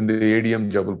in the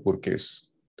ADM Jabalpur case.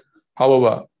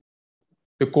 However,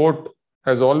 the court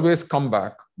has always come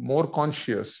back more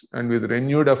conscious and with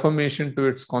renewed affirmation to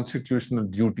its constitutional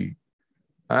duty,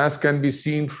 as can be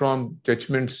seen from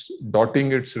judgments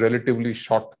dotting its relatively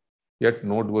short yet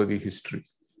noteworthy history.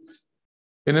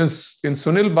 In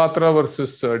Sunil Batra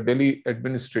versus Delhi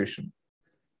administration,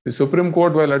 the Supreme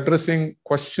Court, while addressing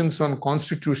questions on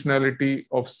constitutionality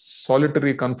of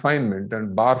solitary confinement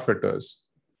and bar fetters,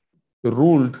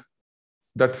 ruled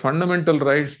that fundamental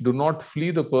rights do not flee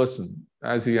the person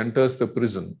as he enters the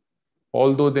prison,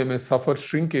 although they may suffer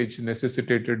shrinkage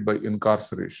necessitated by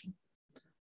incarceration.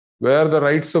 Where the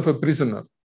rights of a prisoner,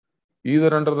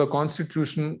 either under the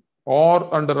Constitution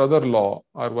or under other law,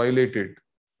 are violated,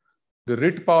 the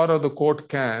writ power of the court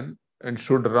can and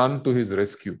should run to his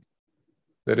rescue.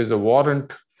 There is a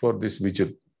warrant for this vigil.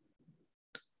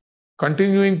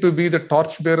 Continuing to be the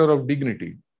torchbearer of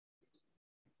dignity,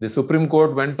 the Supreme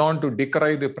Court went on to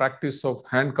decry the practice of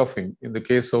handcuffing in the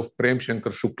case of Prem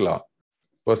Shankar Shukla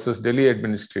versus Delhi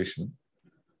administration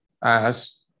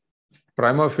as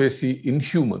prima facie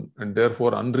inhuman and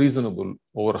therefore unreasonable,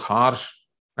 over harsh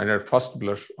and at first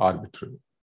blush arbitrary.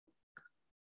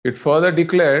 It further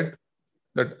declared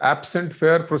that absent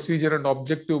fair procedure and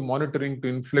objective monitoring to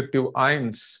inflictive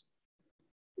irons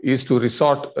is to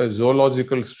resort to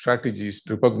zoological strategies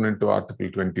repugnant to Article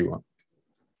 21.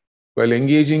 While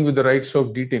engaging with the rights of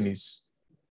detainees,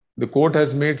 the court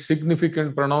has made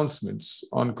significant pronouncements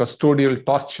on custodial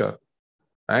torture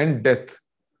and death,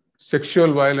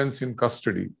 sexual violence in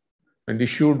custody, and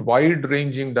issued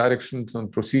wide-ranging directions on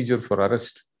procedure for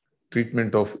arrest,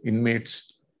 treatment of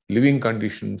inmates, living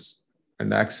conditions,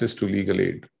 and access to legal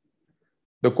aid.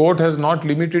 The court has not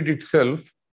limited itself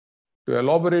to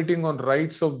elaborating on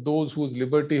rights of those whose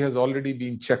liberty has already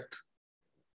been checked.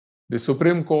 The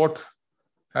Supreme Court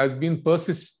has been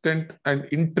persistent and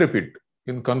intrepid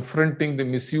in confronting the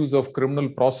misuse of criminal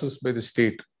process by the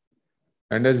state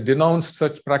and has denounced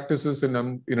such practices in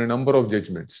a number of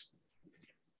judgments.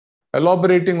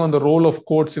 Elaborating on the role of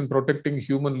courts in protecting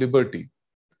human liberty,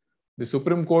 the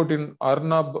Supreme Court in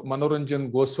Arnab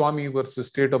Manoranjan Goswami versus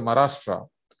State of Maharashtra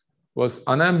was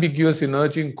unambiguous in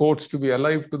urging courts to be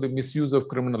alive to the misuse of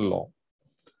criminal law.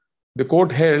 The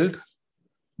court held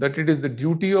that it is the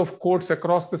duty of courts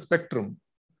across the spectrum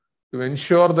to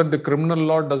ensure that the criminal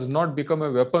law does not become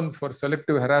a weapon for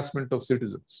selective harassment of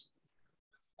citizens.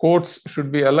 Courts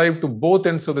should be alive to both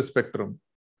ends of the spectrum,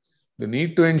 the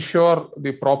need to ensure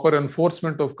the proper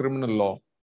enforcement of criminal law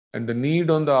and the need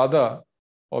on the other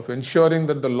of ensuring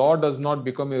that the law does not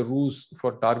become a ruse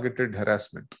for targeted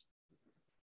harassment.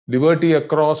 Liberty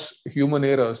across human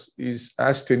errors is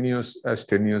as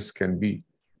tenuous can be.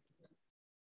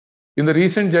 In the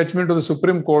recent judgment of the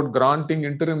Supreme Court granting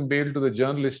interim bail to the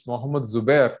journalist Mohammed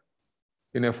Zubair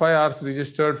in FIRs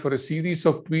registered for a series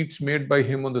of tweets made by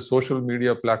him on the social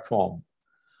media platform,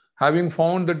 having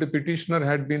found that the petitioner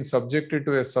had been subjected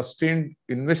to a sustained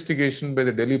investigation by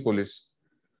the Delhi police,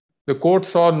 the court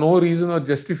saw no reason or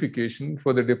justification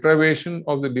for the deprivation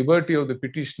of the liberty of the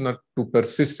petitioner to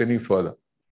persist any further.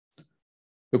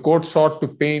 The court sought to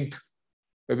paint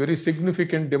a very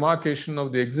significant demarcation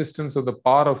of the existence of the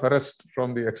power of arrest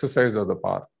from the exercise of the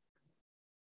power.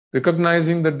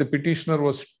 Recognizing that the petitioner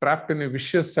was trapped in a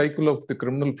vicious cycle of the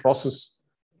criminal process,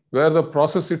 where the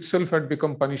process itself had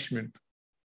become punishment,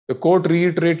 the court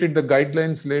reiterated the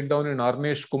guidelines laid down in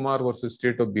Arnesh Kumar versus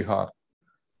State of Bihar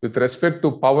with respect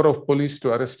to power of police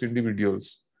to arrest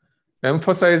individuals,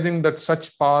 emphasizing that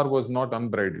such power was not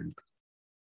unbridled.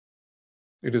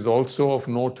 It is also of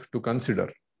note to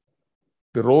consider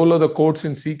the role of the courts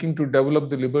in seeking to develop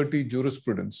the liberty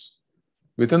jurisprudence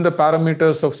within the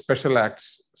parameters of special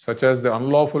acts, such as the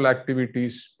Unlawful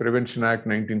Activities Prevention Act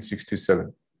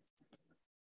 1967.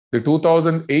 The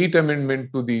 2008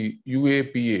 amendment to the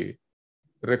UAPA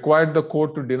required the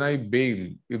court to deny bail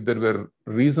if there were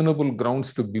reasonable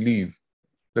grounds to believe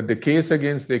that the case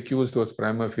against the accused was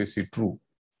prima facie true.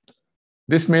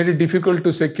 This made it difficult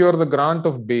to secure the grant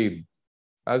of bail,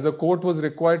 as the court was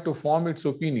required to form its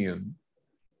opinion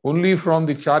only from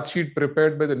the charge sheet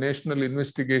prepared by the National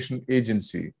Investigation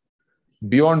Agency,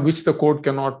 beyond which the court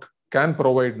can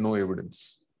provide no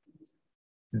evidence.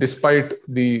 Despite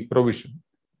the provision,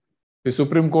 the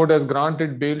Supreme Court has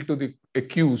granted bail to the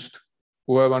accused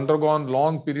who have undergone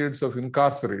long periods of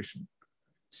incarceration,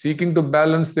 seeking to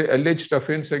balance the alleged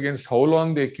offense against how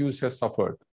long the accused has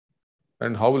suffered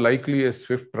and how likely a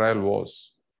swift trial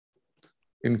was.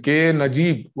 In K.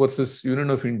 Najib versus Union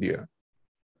of India,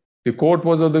 the court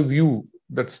was of the view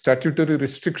that statutory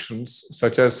restrictions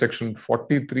such as Section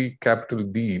 43 capital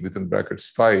D within brackets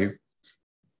 5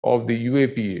 of the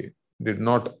UAPA did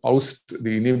not oust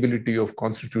the inability of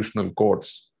constitutional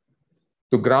courts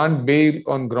to grant bail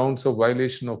on grounds of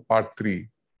violation of Part 3,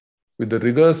 with the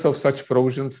rigors of such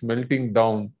provisions melting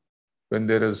down when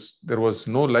there was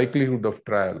no likelihood of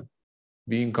trial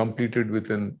being completed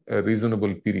within a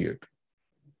reasonable period,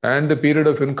 and the period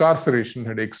of incarceration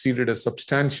had exceeded a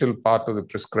substantial part of the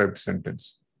prescribed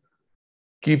sentence.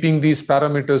 Keeping these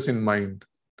parameters in mind,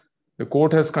 the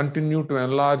court has continued to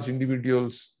enlarge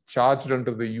individuals charged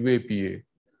under the UAPA,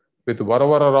 with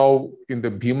Nageswara Rao in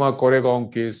the Bhima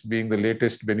Koregaon case being the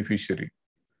latest beneficiary,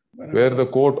 where the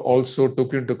court also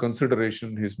took into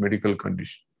consideration his medical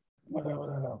condition.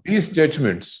 These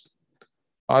judgments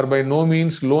are by no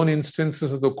means lone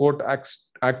instances of the court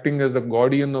acting as the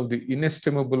guardian of the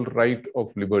inestimable right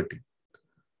of liberty.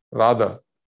 Rather,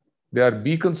 they are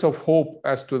beacons of hope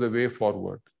as to the way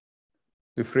forward.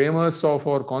 The framers of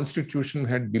our Constitution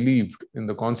had believed in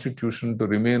the Constitution to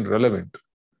remain relevant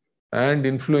and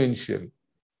influential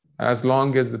as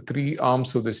long as the three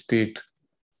arms of the state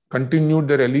continued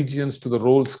their allegiance to the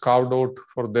roles carved out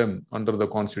for them under the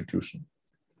Constitution.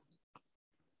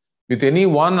 With any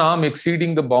one arm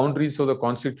exceeding the boundaries of the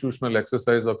constitutional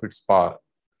exercise of its power,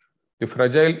 the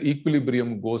fragile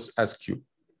equilibrium goes askew.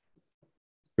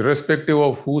 Irrespective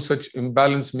of who such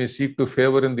imbalance may seek to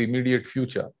favor in the immediate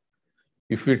future,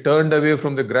 if we turned away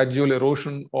from the gradual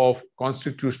erosion of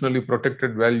constitutionally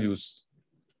protected values,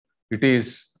 it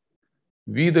is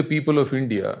we, the people of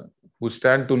India, who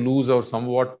stand to lose our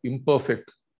somewhat imperfect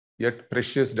yet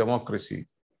precious democracy,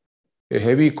 a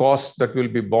heavy cost that will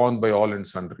be borne by all and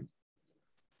sundry.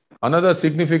 Another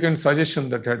significant suggestion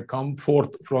that had come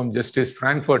forth from Justice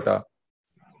Frankfurter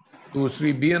to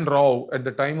Sri B.N. Rao at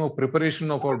the time of preparation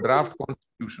of our draft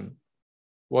constitution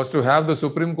was to have the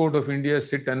Supreme Court of India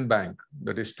sit en banc,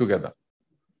 that is, together.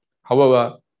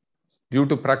 However, due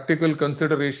to practical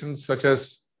considerations such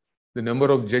as the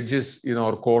number of judges in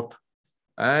our court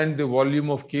and the volume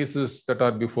of cases that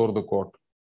are before the court,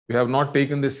 we have not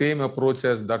taken the same approach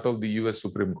as that of the US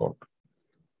Supreme Court.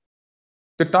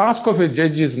 The task of a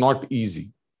judge is not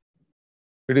easy.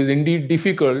 It is indeed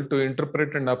difficult to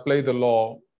interpret and apply the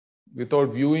law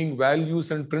without viewing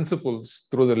values and principles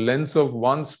through the lens of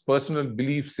one's personal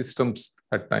belief systems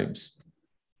at times.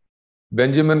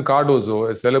 Benjamin Cardozo,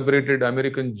 a celebrated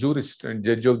American jurist and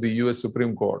judge of the US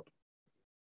Supreme Court,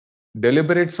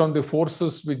 deliberates on the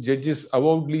forces which judges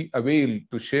avowedly avail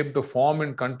to shape the form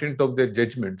and content of their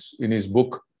judgments in his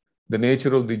book, The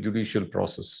Nature of the Judicial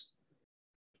Process.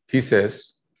 He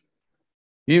says,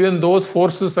 even those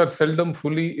forces are seldom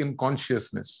fully in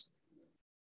consciousness.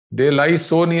 They lie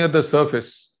so near the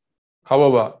surface,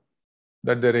 however,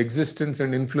 that their existence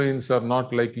and influence are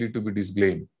not likely to be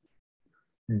disclaimed.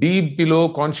 Deep below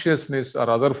consciousness are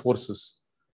other forces,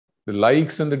 the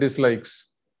likes and the dislikes,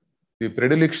 the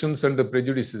predilections and the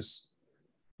prejudices,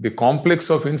 the complex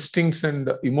of instincts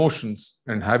and emotions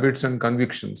and habits and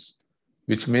convictions,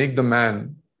 which make the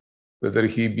man, whether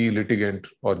he be litigant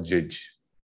or judge.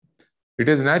 It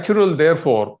is natural,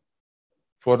 therefore,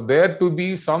 for there to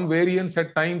be some variance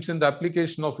at times in the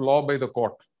application of law by the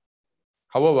court.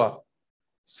 However,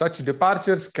 such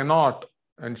departures cannot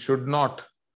and should not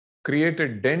create a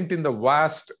dent in the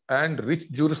vast and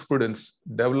rich jurisprudence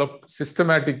developed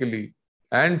systematically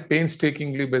and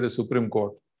painstakingly by the Supreme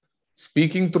Court,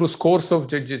 speaking through scores of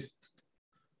judges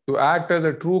to act as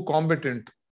a true combatant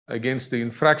against the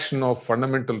infraction of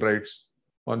fundamental rights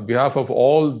on behalf of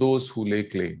all those who lay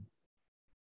claim.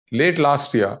 Late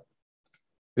last year,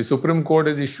 the Supreme Court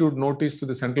has issued notice to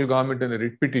the central government in a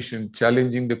writ petition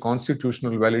challenging the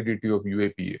constitutional validity of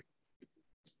UAPA.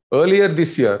 Earlier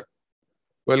this year,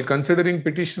 while considering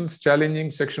petitions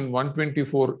challenging Section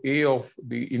 124A of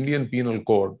the Indian Penal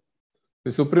Code,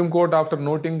 the Supreme Court, after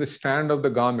noting the stand of the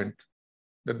government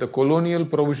that the colonial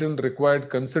provision required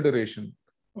consideration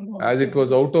as it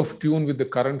was out of tune with the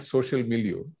current social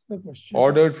milieu,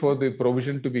 ordered for the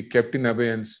provision to be kept in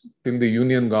abeyance till the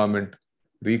Union government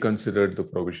reconsidered the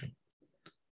provision.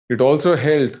 It also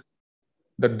held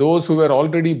that those who were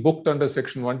already booked under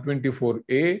Section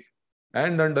 124A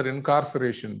and under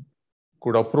incarceration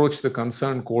could approach the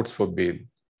concerned courts for bail.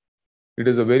 It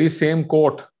is the very same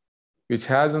court which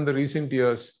has in the recent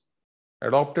years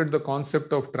adopted the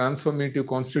concept of transformative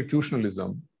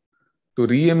constitutionalism to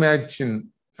reimagine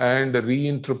and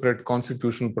reinterpret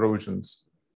constitutional provisions,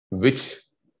 which,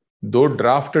 though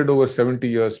drafted over 70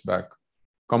 years back,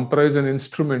 comprise an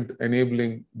instrument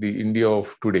enabling the India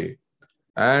of today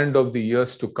and of the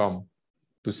years to come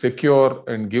to secure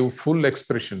and give full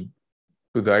expression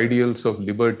to the ideals of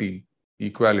liberty,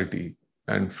 equality,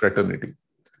 and fraternity.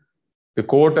 The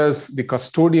court, as the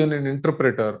custodian and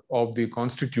interpreter of the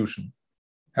Constitution,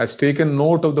 has taken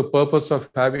note of the purpose of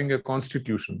having a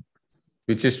constitution,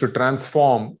 which is to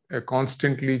transform a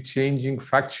constantly changing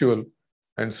factual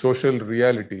and social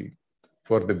reality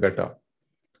for the better.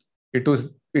 It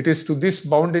is to this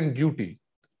bounden duty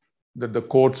that the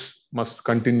courts must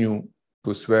continue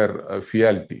to swear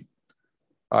fealty.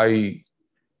 I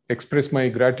express my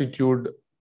gratitude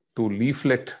to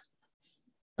Leaflet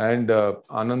and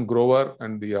Anand Grover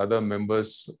and the other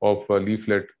members of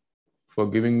Leaflet for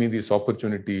giving me this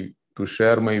opportunity to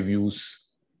share my views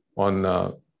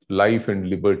on life and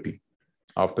liberty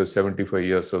after 75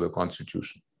 years of the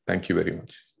Constitution. Thank you very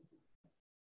much.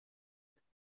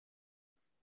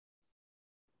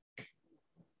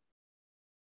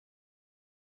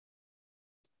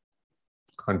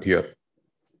 Can't hear.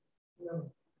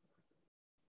 No.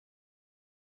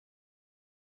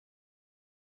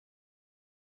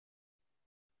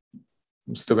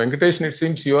 Mr. Venkatesh, it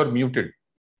seems you are muted.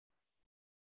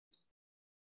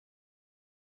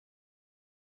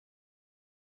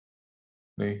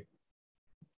 No.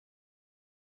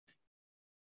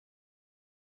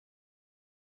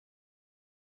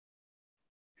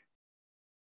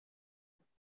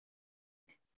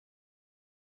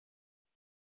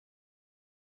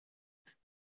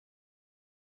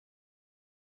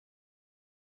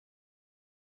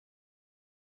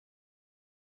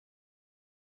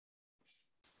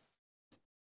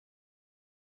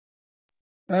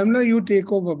 Amna, you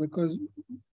take over because.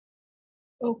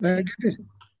 Okay.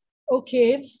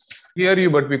 Okay. Hear you,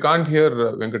 but we can't hear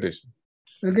Venkatesh.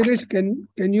 Venkatesh,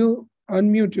 can you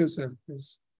unmute yourself,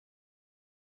 please?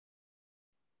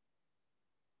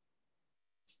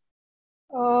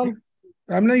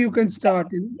 Amna, you can start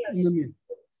in the mute.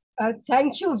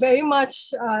 Thank you very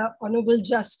much, Honorable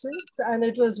Justice, and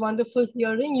it was wonderful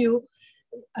hearing you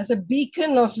as a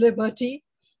beacon of liberty.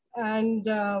 And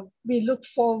we look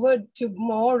forward to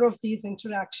more of these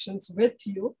interactions with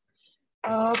you.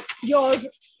 Your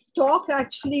talk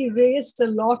actually raised a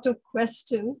lot of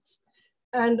questions,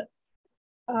 and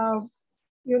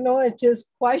it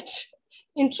is quite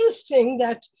interesting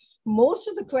that most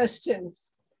of the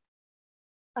questions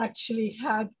actually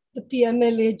had the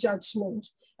PMLA judgment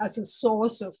as a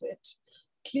source of it.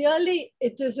 Clearly,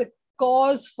 it is a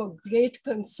cause for great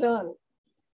concern.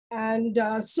 And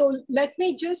so let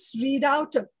me just read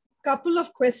out a couple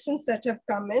of questions that have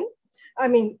come in. I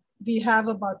mean, we have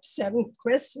about 7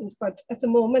 questions, but at the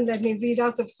moment, let me read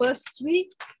out the first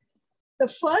 3. The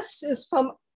first is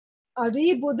from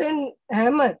Aribuddin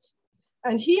Ahmed,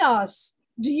 and he asks,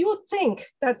 do you think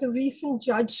that the recent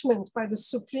judgment by the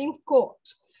Supreme Court,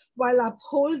 while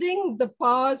upholding the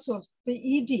powers of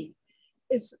the ED,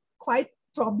 is quite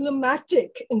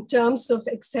problematic in terms of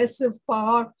excessive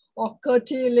power or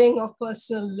curtailing of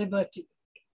personal liberty?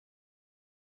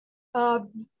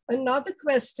 Another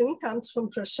question comes from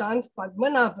Prashant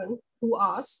Padmanabhan, who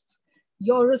asks,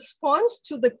 your response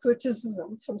to the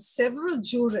criticism from several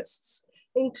jurists,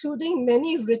 including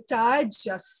many retired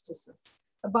justices,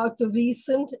 about the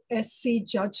recent SC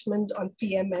judgment on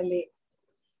PMLA.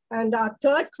 And our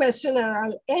third question, and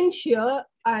I'll end here,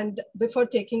 and before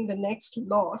taking the next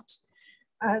lot,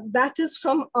 that is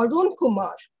from Arun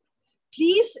Kumar.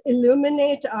 Please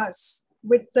illuminate us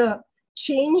with the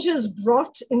changes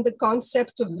brought in the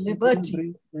concept of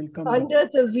liberty under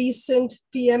the recent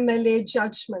PMLA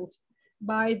judgment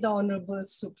by the Honorable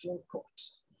Supreme Court.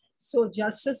 So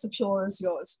Justice, the floor is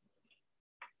yours.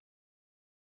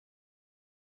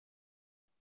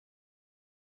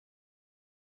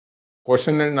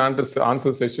 Question and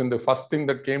answer session. The first thing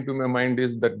that came to my mind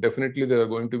is that definitely there are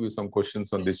going to be some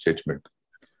questions on this judgment.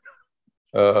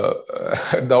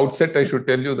 At the outset, I should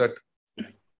tell you that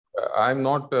I'm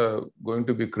not going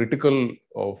to be critical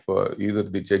of either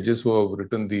the judges who have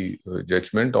written the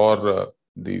judgment or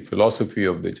the philosophy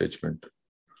of the judgment.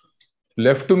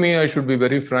 Left to me, I should be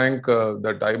very frank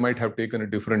that I might have taken a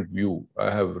different view.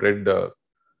 I have read the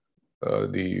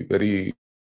very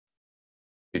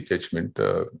judgment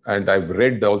and I've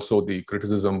read also the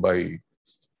criticism by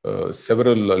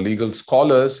several legal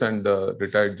scholars and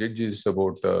retired judges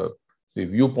about the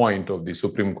viewpoint of the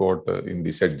Supreme Court in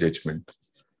the said judgment.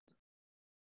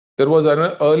 There was an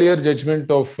earlier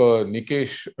judgment of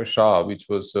Nageswara, which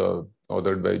was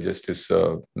authored by Justice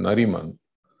Nariman,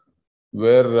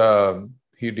 where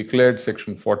he declared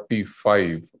Section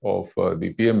 45 of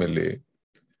the PMLA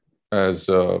as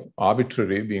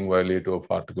arbitrary, being violative of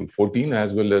Article 14,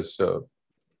 as well as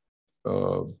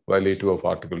violative of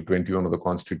Article 21 of the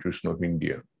Constitution of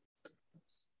India.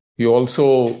 He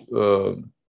also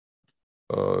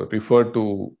referred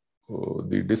to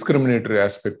the discriminatory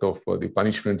aspect of the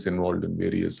punishments involved in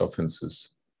various offenses.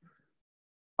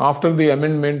 After the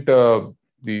amendment,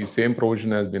 the same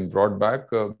provision has been brought back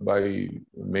by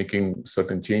making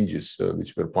certain changes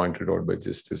which were pointed out by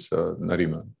Justice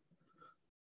Nariman.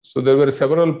 So there were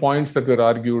several points that were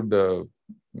argued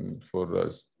for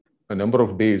a number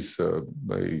of days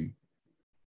by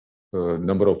a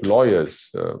number of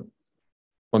lawyers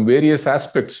on various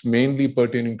aspects, mainly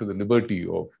pertaining to the liberty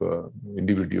of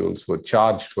individuals who are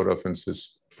charged for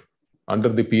offences under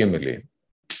the PMLA.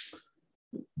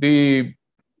 The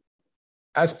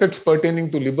aspects pertaining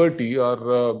to liberty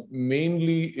are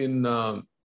mainly in the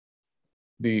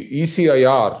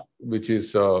ECIR, which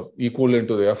is equivalent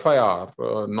to the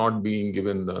FIR, not being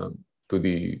given to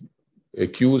the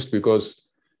accused, because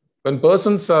when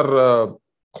persons are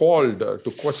called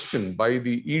to question by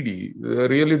the ED, they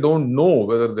really don't know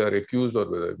whether they are accused or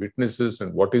whether witnesses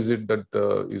and what is it that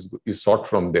is sought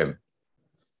from them.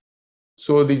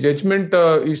 So the judgment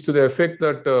is to the effect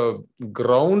that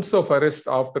grounds of arrest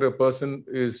after a person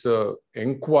is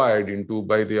inquired into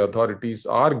by the authorities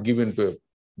are given to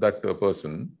that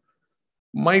person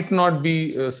might not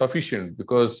be sufficient,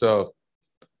 because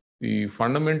the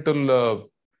fundamental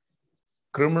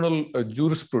criminal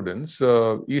jurisprudence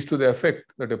is to the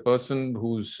effect that a person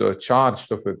who's charged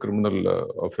of a criminal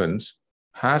offense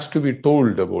has to be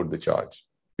told about the charge.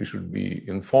 He should be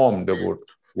informed about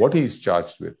what he is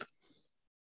charged with.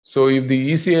 So if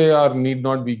the ECIR need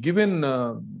not be given,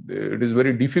 it is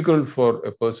very difficult for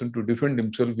a person to defend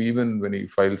himself even when he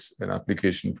files an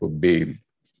application for bail.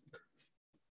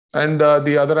 And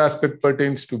the other aspect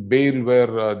pertains to bail,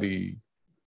 where the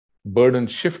burden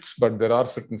shifts, but there are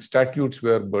certain statutes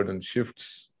where burden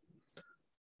shifts.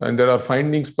 And there are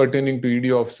findings pertaining to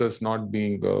ED officers not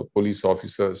being police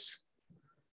officers.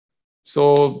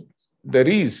 So there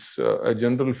is a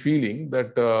general feeling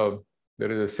that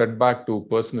there is a setback to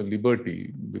personal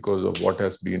liberty because of what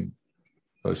has been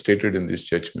stated in this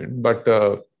judgment. But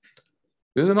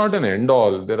this is not an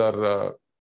end-all. There are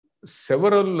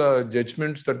several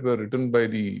judgments that were written by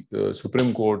the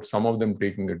Supreme Court, some of them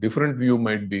taking a different view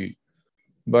might be,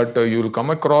 but you will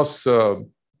come across a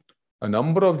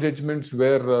number of judgments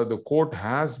where the court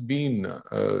has been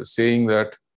saying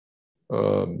that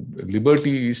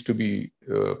liberty is to be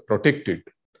protected.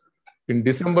 In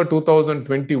December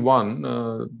 2021,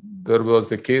 there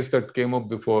was a case that came up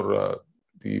before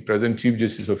the present Chief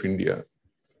Justice of India,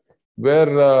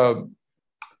 where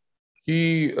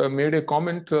he made a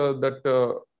comment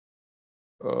that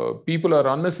people are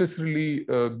unnecessarily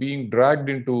being dragged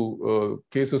into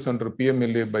cases under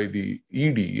PMLA by the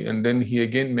ED. And then he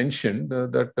again mentioned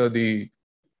that the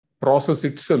process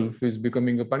itself is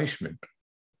becoming a punishment.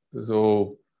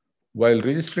 So while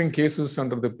registering cases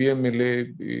under the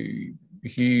PMLA,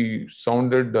 he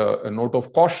sounded a note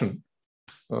of caution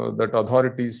that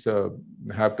authorities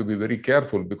have to be very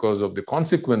careful because of the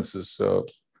consequences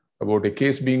about a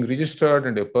case being registered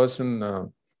and a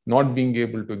person not being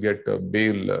able to get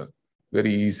bail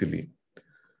very easily.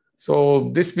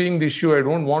 So this being the issue, I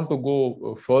don't want to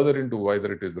go further into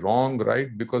whether it is wrong,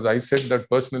 right? Because I said that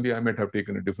personally, I might have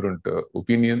taken a different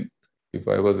opinion. If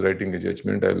I was writing a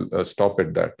judgment, I'll stop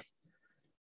at that.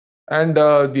 And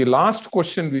the last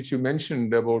question which you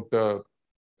mentioned about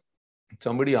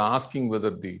somebody asking whether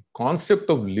the concept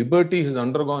of liberty has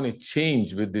undergone a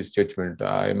change with this judgment,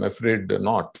 I am afraid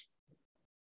not.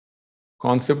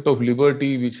 Concept of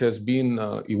liberty, which has been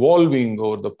evolving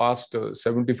over the past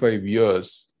 75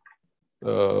 years,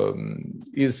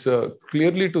 is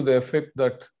clearly to the effect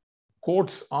that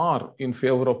courts are in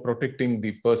favor of protecting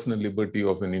the personal liberty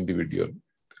of an individual.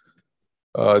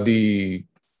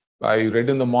 I read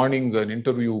in the morning an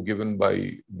interview given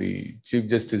by the Chief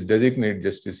Justice Designate,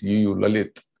 Justice U.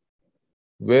 Lalit,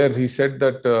 where he said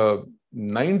that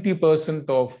 90%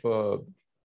 of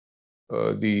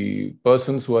the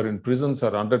persons who are in prisons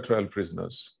are under trial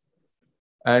prisoners.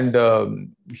 And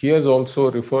he has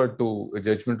also referred to a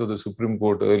judgment of the Supreme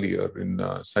Court earlier in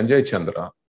Sanjay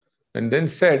Chandra, and then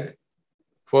said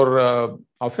for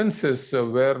offenses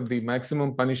where the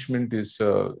maximum punishment is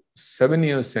 7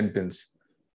 years sentence,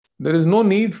 there is no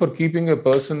need for keeping a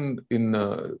person in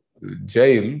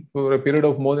jail for a period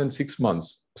of more than 6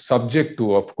 months, subject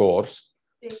to, of course,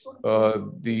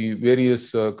 the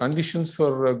various conditions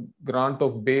for grant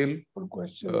of bail,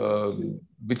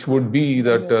 which would be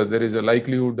that there is a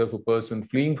likelihood of a person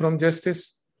fleeing from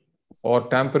justice or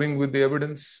tampering with the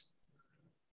evidence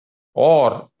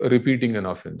or repeating an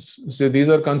offense. So these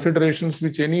are considerations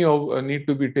which any of need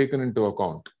to be taken into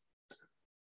account.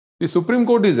 The Supreme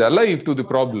Court is alive to the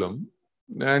problem,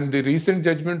 and the recent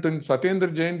judgment in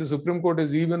Satyendra Jain, the Supreme Court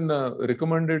has even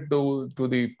recommended to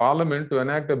the Parliament to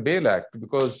enact a bail act,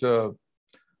 because the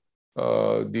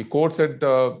courts at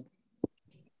the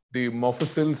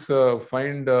Mofusils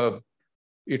find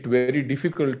it very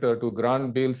difficult to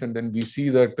grant bails, and then we see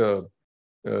that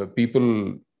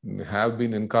people have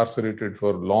been incarcerated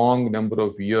for long number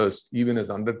of years, even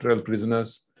as under trial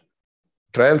prisoners.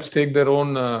 Trials take their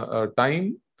own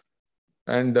time.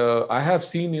 And I have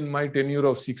seen in my tenure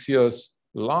of 6 years,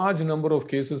 large number of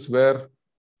cases where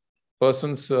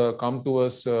persons come to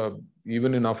us,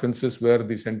 even in offenses where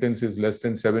the sentence is less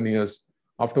than 7 years.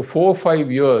 After 4 or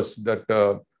 5 years, that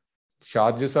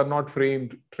charges are not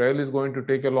framed, trial is going to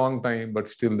take a long time, but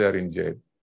still they are in jail.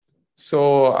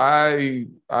 So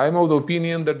I'm of the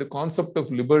opinion that the concept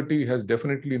of liberty has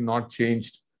definitely not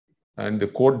changed, and the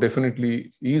court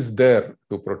definitely is there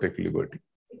to protect liberty.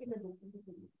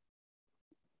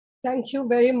 Thank you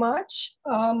very much.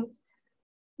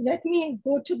 Let me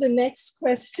go to the next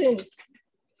question.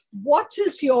 What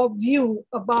is your view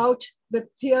about the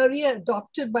theory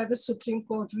adopted by the Supreme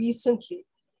Court recently,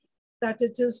 that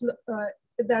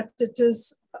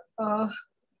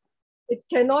it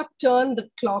cannot turn the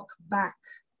clock back?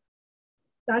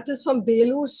 That is from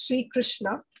Belu Sri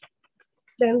Krishna.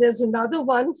 Then there's another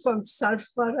one from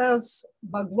Sarfaraz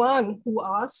Bhagwan, who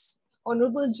asks,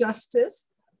 Honorable Justice,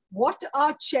 what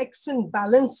are checks and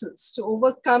balances to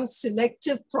overcome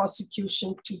selective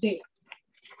prosecution today?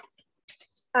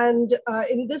 And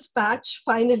in this batch,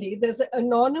 finally, there's an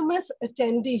anonymous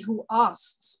attendee who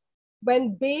asks,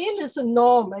 when bail is a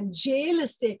norm and jail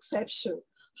is the exception,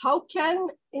 how can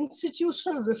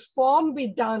institutional reform be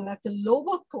done at the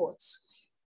lower courts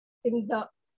in the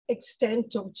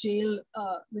extent of jail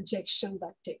rejection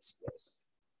that takes place?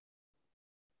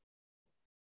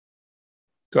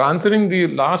 So answering the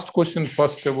last question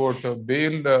first about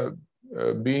bail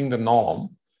being the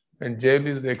norm and jail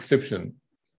is the exception.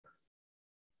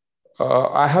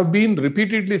 I have been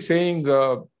repeatedly saying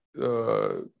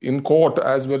in court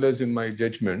as well as in my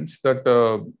judgments that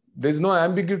there's no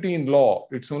ambiguity in law.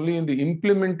 It's only in the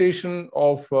implementation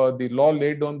of the law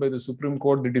laid down by the Supreme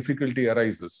Court the difficulty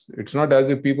arises. It's not as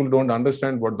if people don't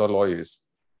understand what the law is.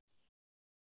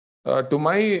 To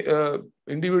my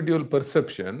individual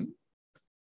perception,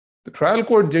 The trial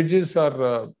court judges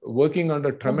are working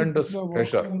under tremendous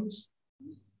pressure.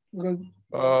 Because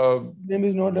name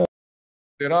is not.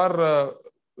 There are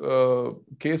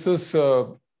cases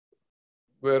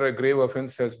where a grave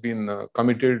offense has been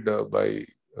committed by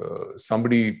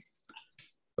somebody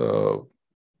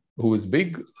who is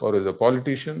big or is a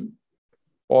politician,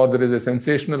 or there is a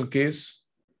sensational case,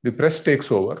 the press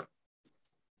takes over,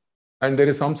 and there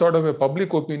is some sort of a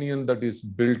public opinion that is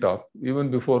built up even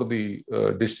before the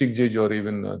district judge or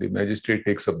even the magistrate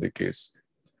takes up the case.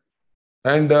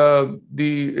 And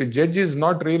the judge is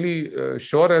not really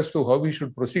sure as to how he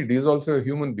should proceed. He is also a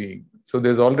human being. So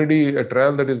there's already a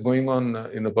trial that is going on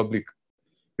in the public.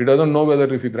 He doesn't know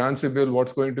whether if he grants a bail,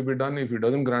 what's going to be done. If he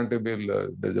doesn't grant a bail,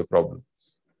 there's a problem.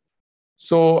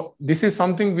 So this is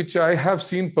something which I have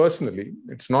seen personally.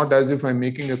 It's not as if I'm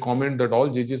making a comment that all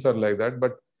judges are like that,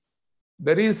 but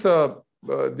there is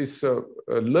this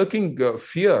lurking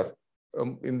fear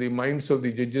in the minds of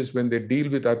the judges when they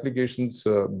deal with applications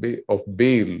of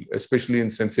bail, especially in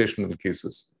sensational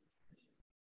cases.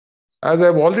 As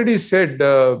I've already said,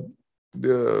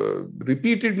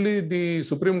 repeatedly the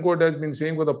Supreme Court has been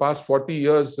saying for the past 40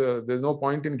 years, there's no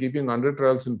point in keeping under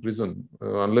trials in prison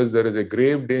unless there is a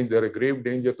grave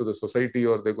danger to the society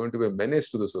or they're going to be a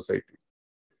menace to the society.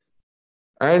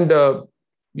 And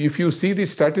if you see the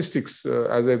statistics,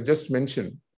 as I've just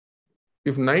mentioned,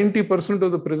 if 90%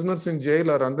 of the prisoners in jail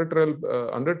are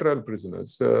under trial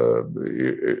prisoners,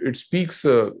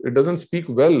 it doesn't speak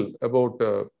well about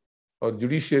our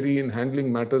judiciary in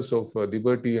handling matters of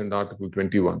liberty and Article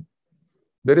 21.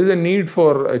 There is a need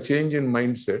for a change in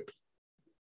mindset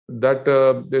that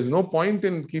there's no point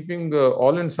in keeping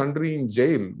all and sundry in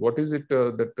jail. What is it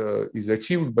that is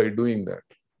achieved by doing that?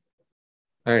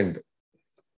 And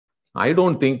I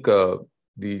don't think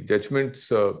the judgments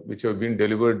which have been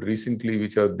delivered recently,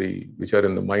 which are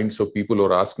in the minds of people who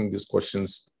are asking these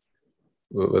questions,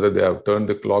 whether they have turned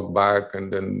the clock back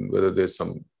and then whether there's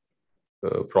some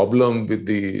problem with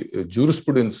the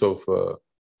jurisprudence of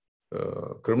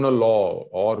criminal law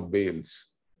or bails.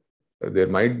 There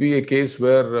might be a case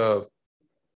where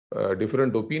a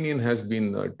different opinion has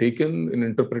been taken in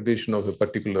interpretation of a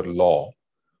particular law,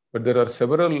 but there are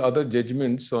several other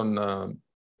judgments on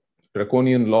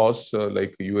draconian laws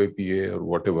like UAPA or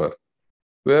whatever,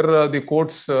 where the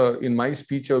courts in my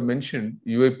speech have mentioned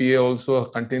UAPA also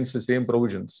contains the same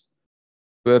provisions,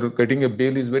 where getting a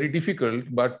bail is very difficult,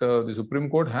 but the Supreme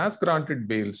Court has granted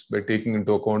bails by taking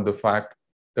into account the fact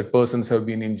that persons have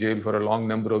been in jail for a long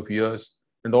number of years,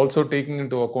 and also taking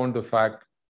into account the fact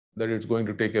that it's going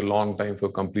to take a long time for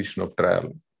completion of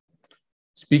trial.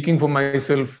 Speaking for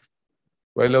myself,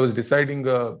 while I was deciding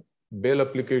bail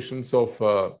applications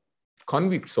of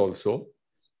convicts also,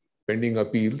 pending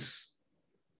appeals,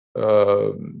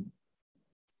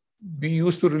 we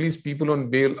used to release people on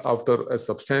bail after a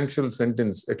substantial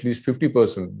sentence, at least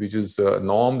 50%, which is a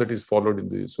norm that is followed in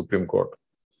the Supreme Court,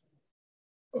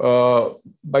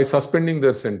 by suspending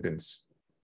their sentence.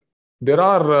 There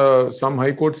are some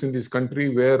high courts in this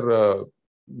country where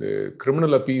the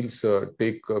criminal appeals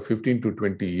take 15 to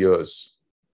 20 years.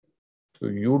 So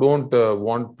you don't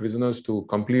want prisoners to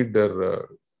complete their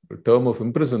term of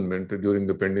imprisonment during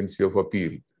the pendency of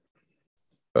appeal.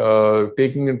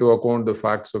 Taking into account the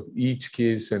facts of each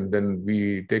case, and then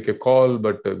we take a call,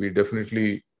 but we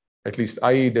definitely, at least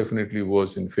I definitely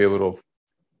was in favor of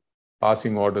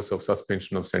passing orders of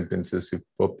suspension of sentences if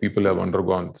people have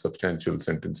undergone substantial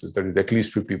sentences. That is at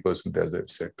least 50%, as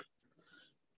I've said.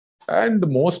 And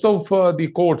most of the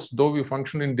courts, though we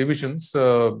function in divisions,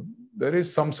 there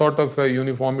is some sort of a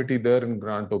uniformity there in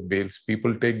grant of bails.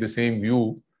 People take the same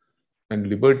view. And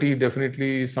liberty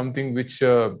definitely is something which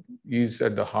is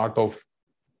at the heart of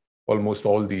almost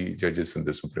all the judges in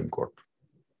the Supreme Court.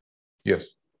 Yes.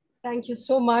 Thank you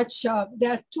so much.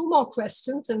 There are two more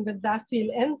questions, and with that,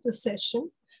 we'll end the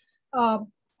session.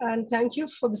 And thank you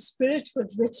for the spirit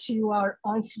with which you are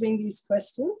answering these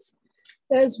questions.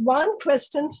 There's one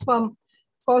question from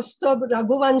Kaustubh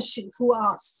Raghuvanshi, who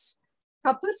asks,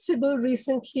 Kapil Sibal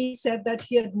recently said that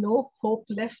he had no hope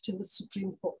left in the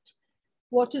Supreme Court.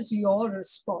 What is your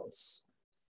response?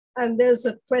 And there's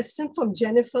a question from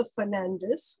Jennifer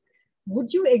Fernandez.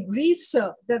 Would you agree,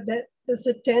 sir, that there is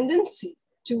a tendency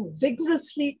to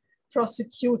vigorously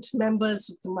prosecute members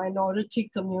of the minority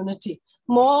community,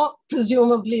 more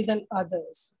presumably than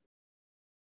others?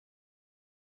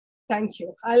 Thank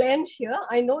you. I'll end here.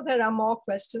 I know there are more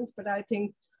questions, but I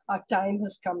think our time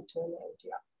has come to an end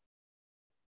here.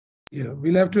 Yeah,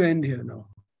 we'll have to end here now.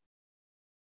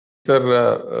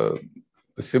 Sir,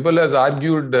 Sibal has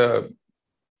argued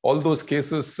all those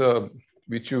cases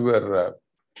which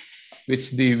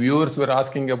which the viewers were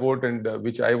asking about and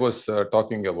which I was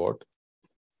talking about.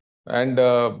 And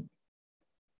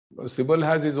Sybil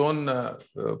has his own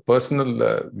personal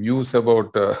views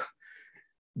about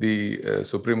the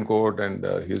Supreme Court and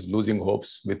his losing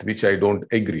hopes, with which I don't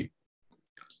agree.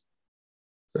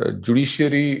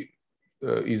 Judiciary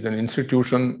is an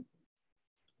institution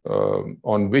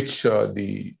on which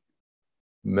the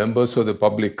members of the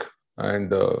public and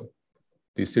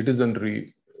the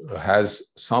citizenry has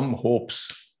some hopes.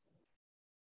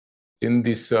 In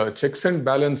these checks and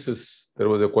balances, there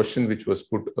was a question which was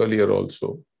put earlier also,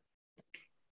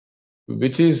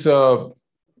 which is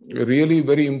really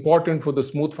very important for the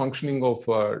smooth functioning of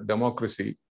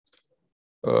democracy.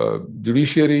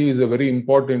 Judiciary is a very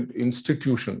important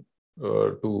institution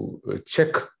to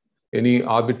check any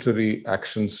arbitrary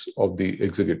actions of the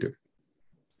executive.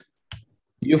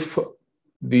 If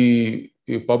the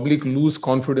public lose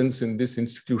confidence in this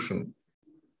institution,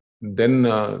 then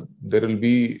there will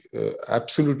be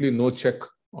absolutely no check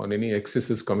on any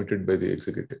excesses committed by the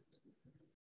executive.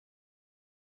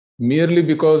 Merely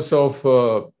because of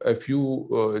a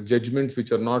few judgments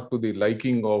which are not to the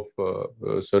liking of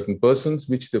certain persons,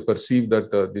 which they perceive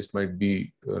that this might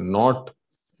be not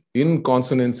in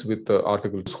consonance with the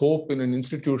article. Hope in an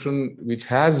institution which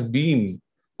has been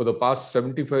for the past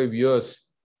 75 years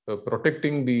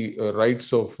protecting the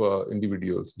rights of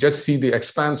individuals. Just see the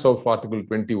expanse of Article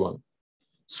 21.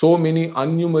 So many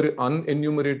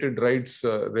unenumerated rights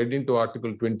read into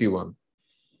Article 21.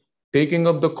 Taking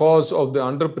up the cause of the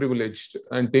underprivileged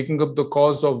and taking up the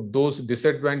cause of those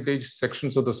disadvantaged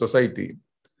sections of the society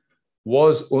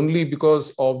was only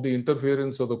because of the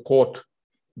interference of the court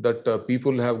that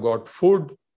people have got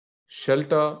food,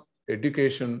 shelter,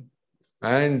 education,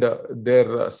 and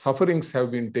their sufferings have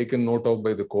been taken note of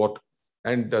by the court.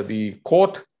 And the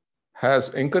court has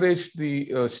encouraged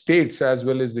the states as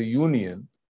well as the union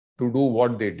to do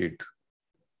what they did.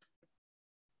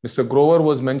 Mr. Grover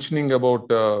was mentioning about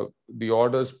the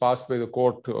orders passed by the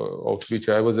court of which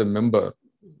I was a member.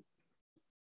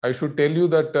 I should tell you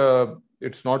that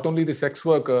it's not only the sex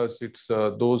workers, it's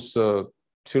those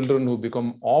children who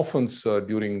become orphans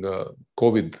during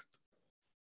COVID.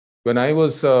 When I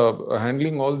was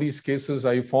handling all these cases,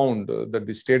 I found that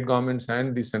the state governments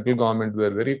and the central government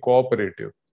were very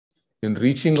cooperative in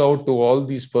reaching out to all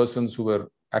these persons who were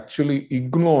actually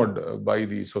ignored by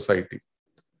the society.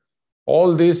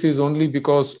 All this is only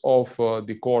because of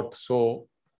the court. So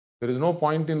there is no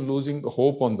point in losing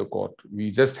hope on the court.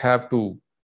 We just have to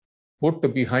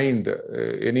put behind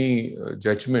any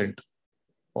judgment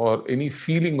or any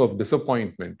feeling of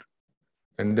disappointment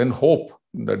and then hope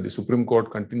that the Supreme Court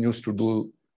continues to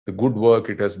do the good work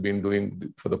it has been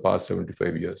doing for the past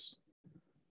 75 years.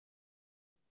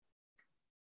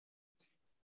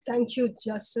 Thank you,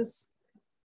 Justice.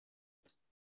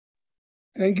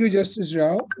 Thank you, Justice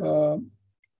Rao.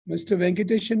 Mr.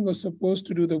 Venkateshan was supposed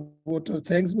to do the vote of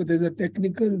thanks, but there's a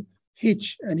technical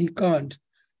hitch and he can't.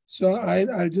 So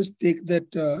I'll just take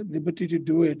that liberty to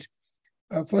do it.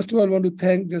 First of all, I want to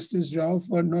thank Justice Rao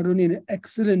for not only an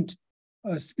excellent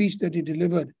speech that he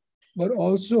delivered, but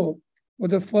also for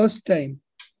the first time,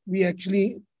 we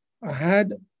actually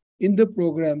had in the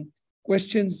program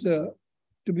questions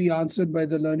to be answered by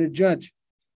the learned judge.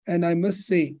 And I must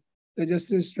say that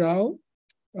Justice Rao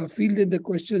fielded the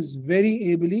questions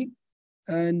very ably.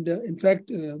 And in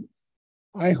fact,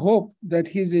 I hope that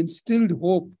he's instilled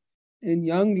hope in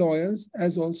young lawyers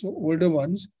as also older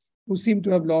ones who seem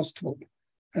to have lost hope.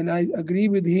 And I agree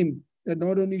with him that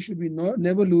not only should we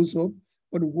never lose hope,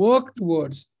 but work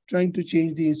towards trying to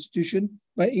change the institution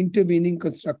by intervening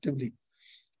constructively.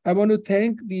 I want to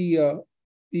thank the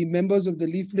members of the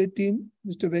Leaflet team,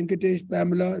 Mr. Venkatesh,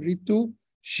 Pamela, Ritu,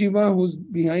 Shiva, who's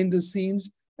behind the scenes,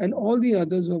 and all the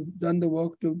others who have done the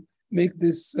work to make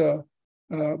this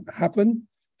happen.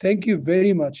 Thank you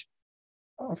very much.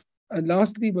 And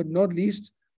lastly, but not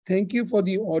least, thank you for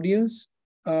the audience.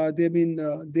 They've been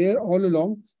there all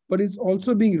along, but it's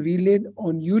also being relayed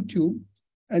on YouTube,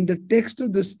 and the text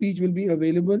of the speech will be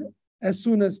available as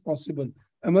soon as possible.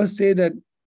 I must say that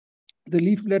the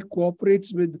Leaflet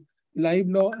cooperates with Live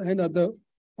Law and other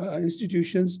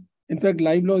institutions. In fact,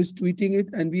 Live Law is tweeting it,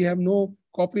 and we have no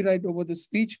copyright over the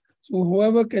speech. So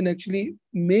whoever can actually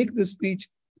make the speech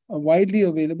widely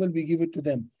available, we give it to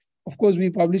them. Of course, we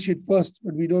publish it first,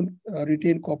 but we don't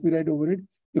retain copyright over it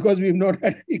because we have not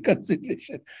had any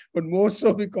consideration, but more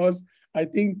so because I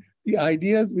think the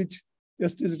ideas which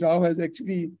Justice Rao has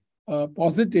actually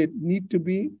posited need to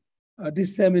be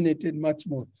disseminated much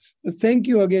more. So thank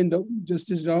you again,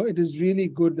 Justice Rao. It is really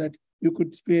good that you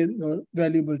could spare your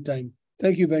valuable time.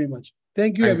 Thank you very much.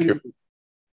 Thank you, everyone.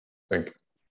 Thank you.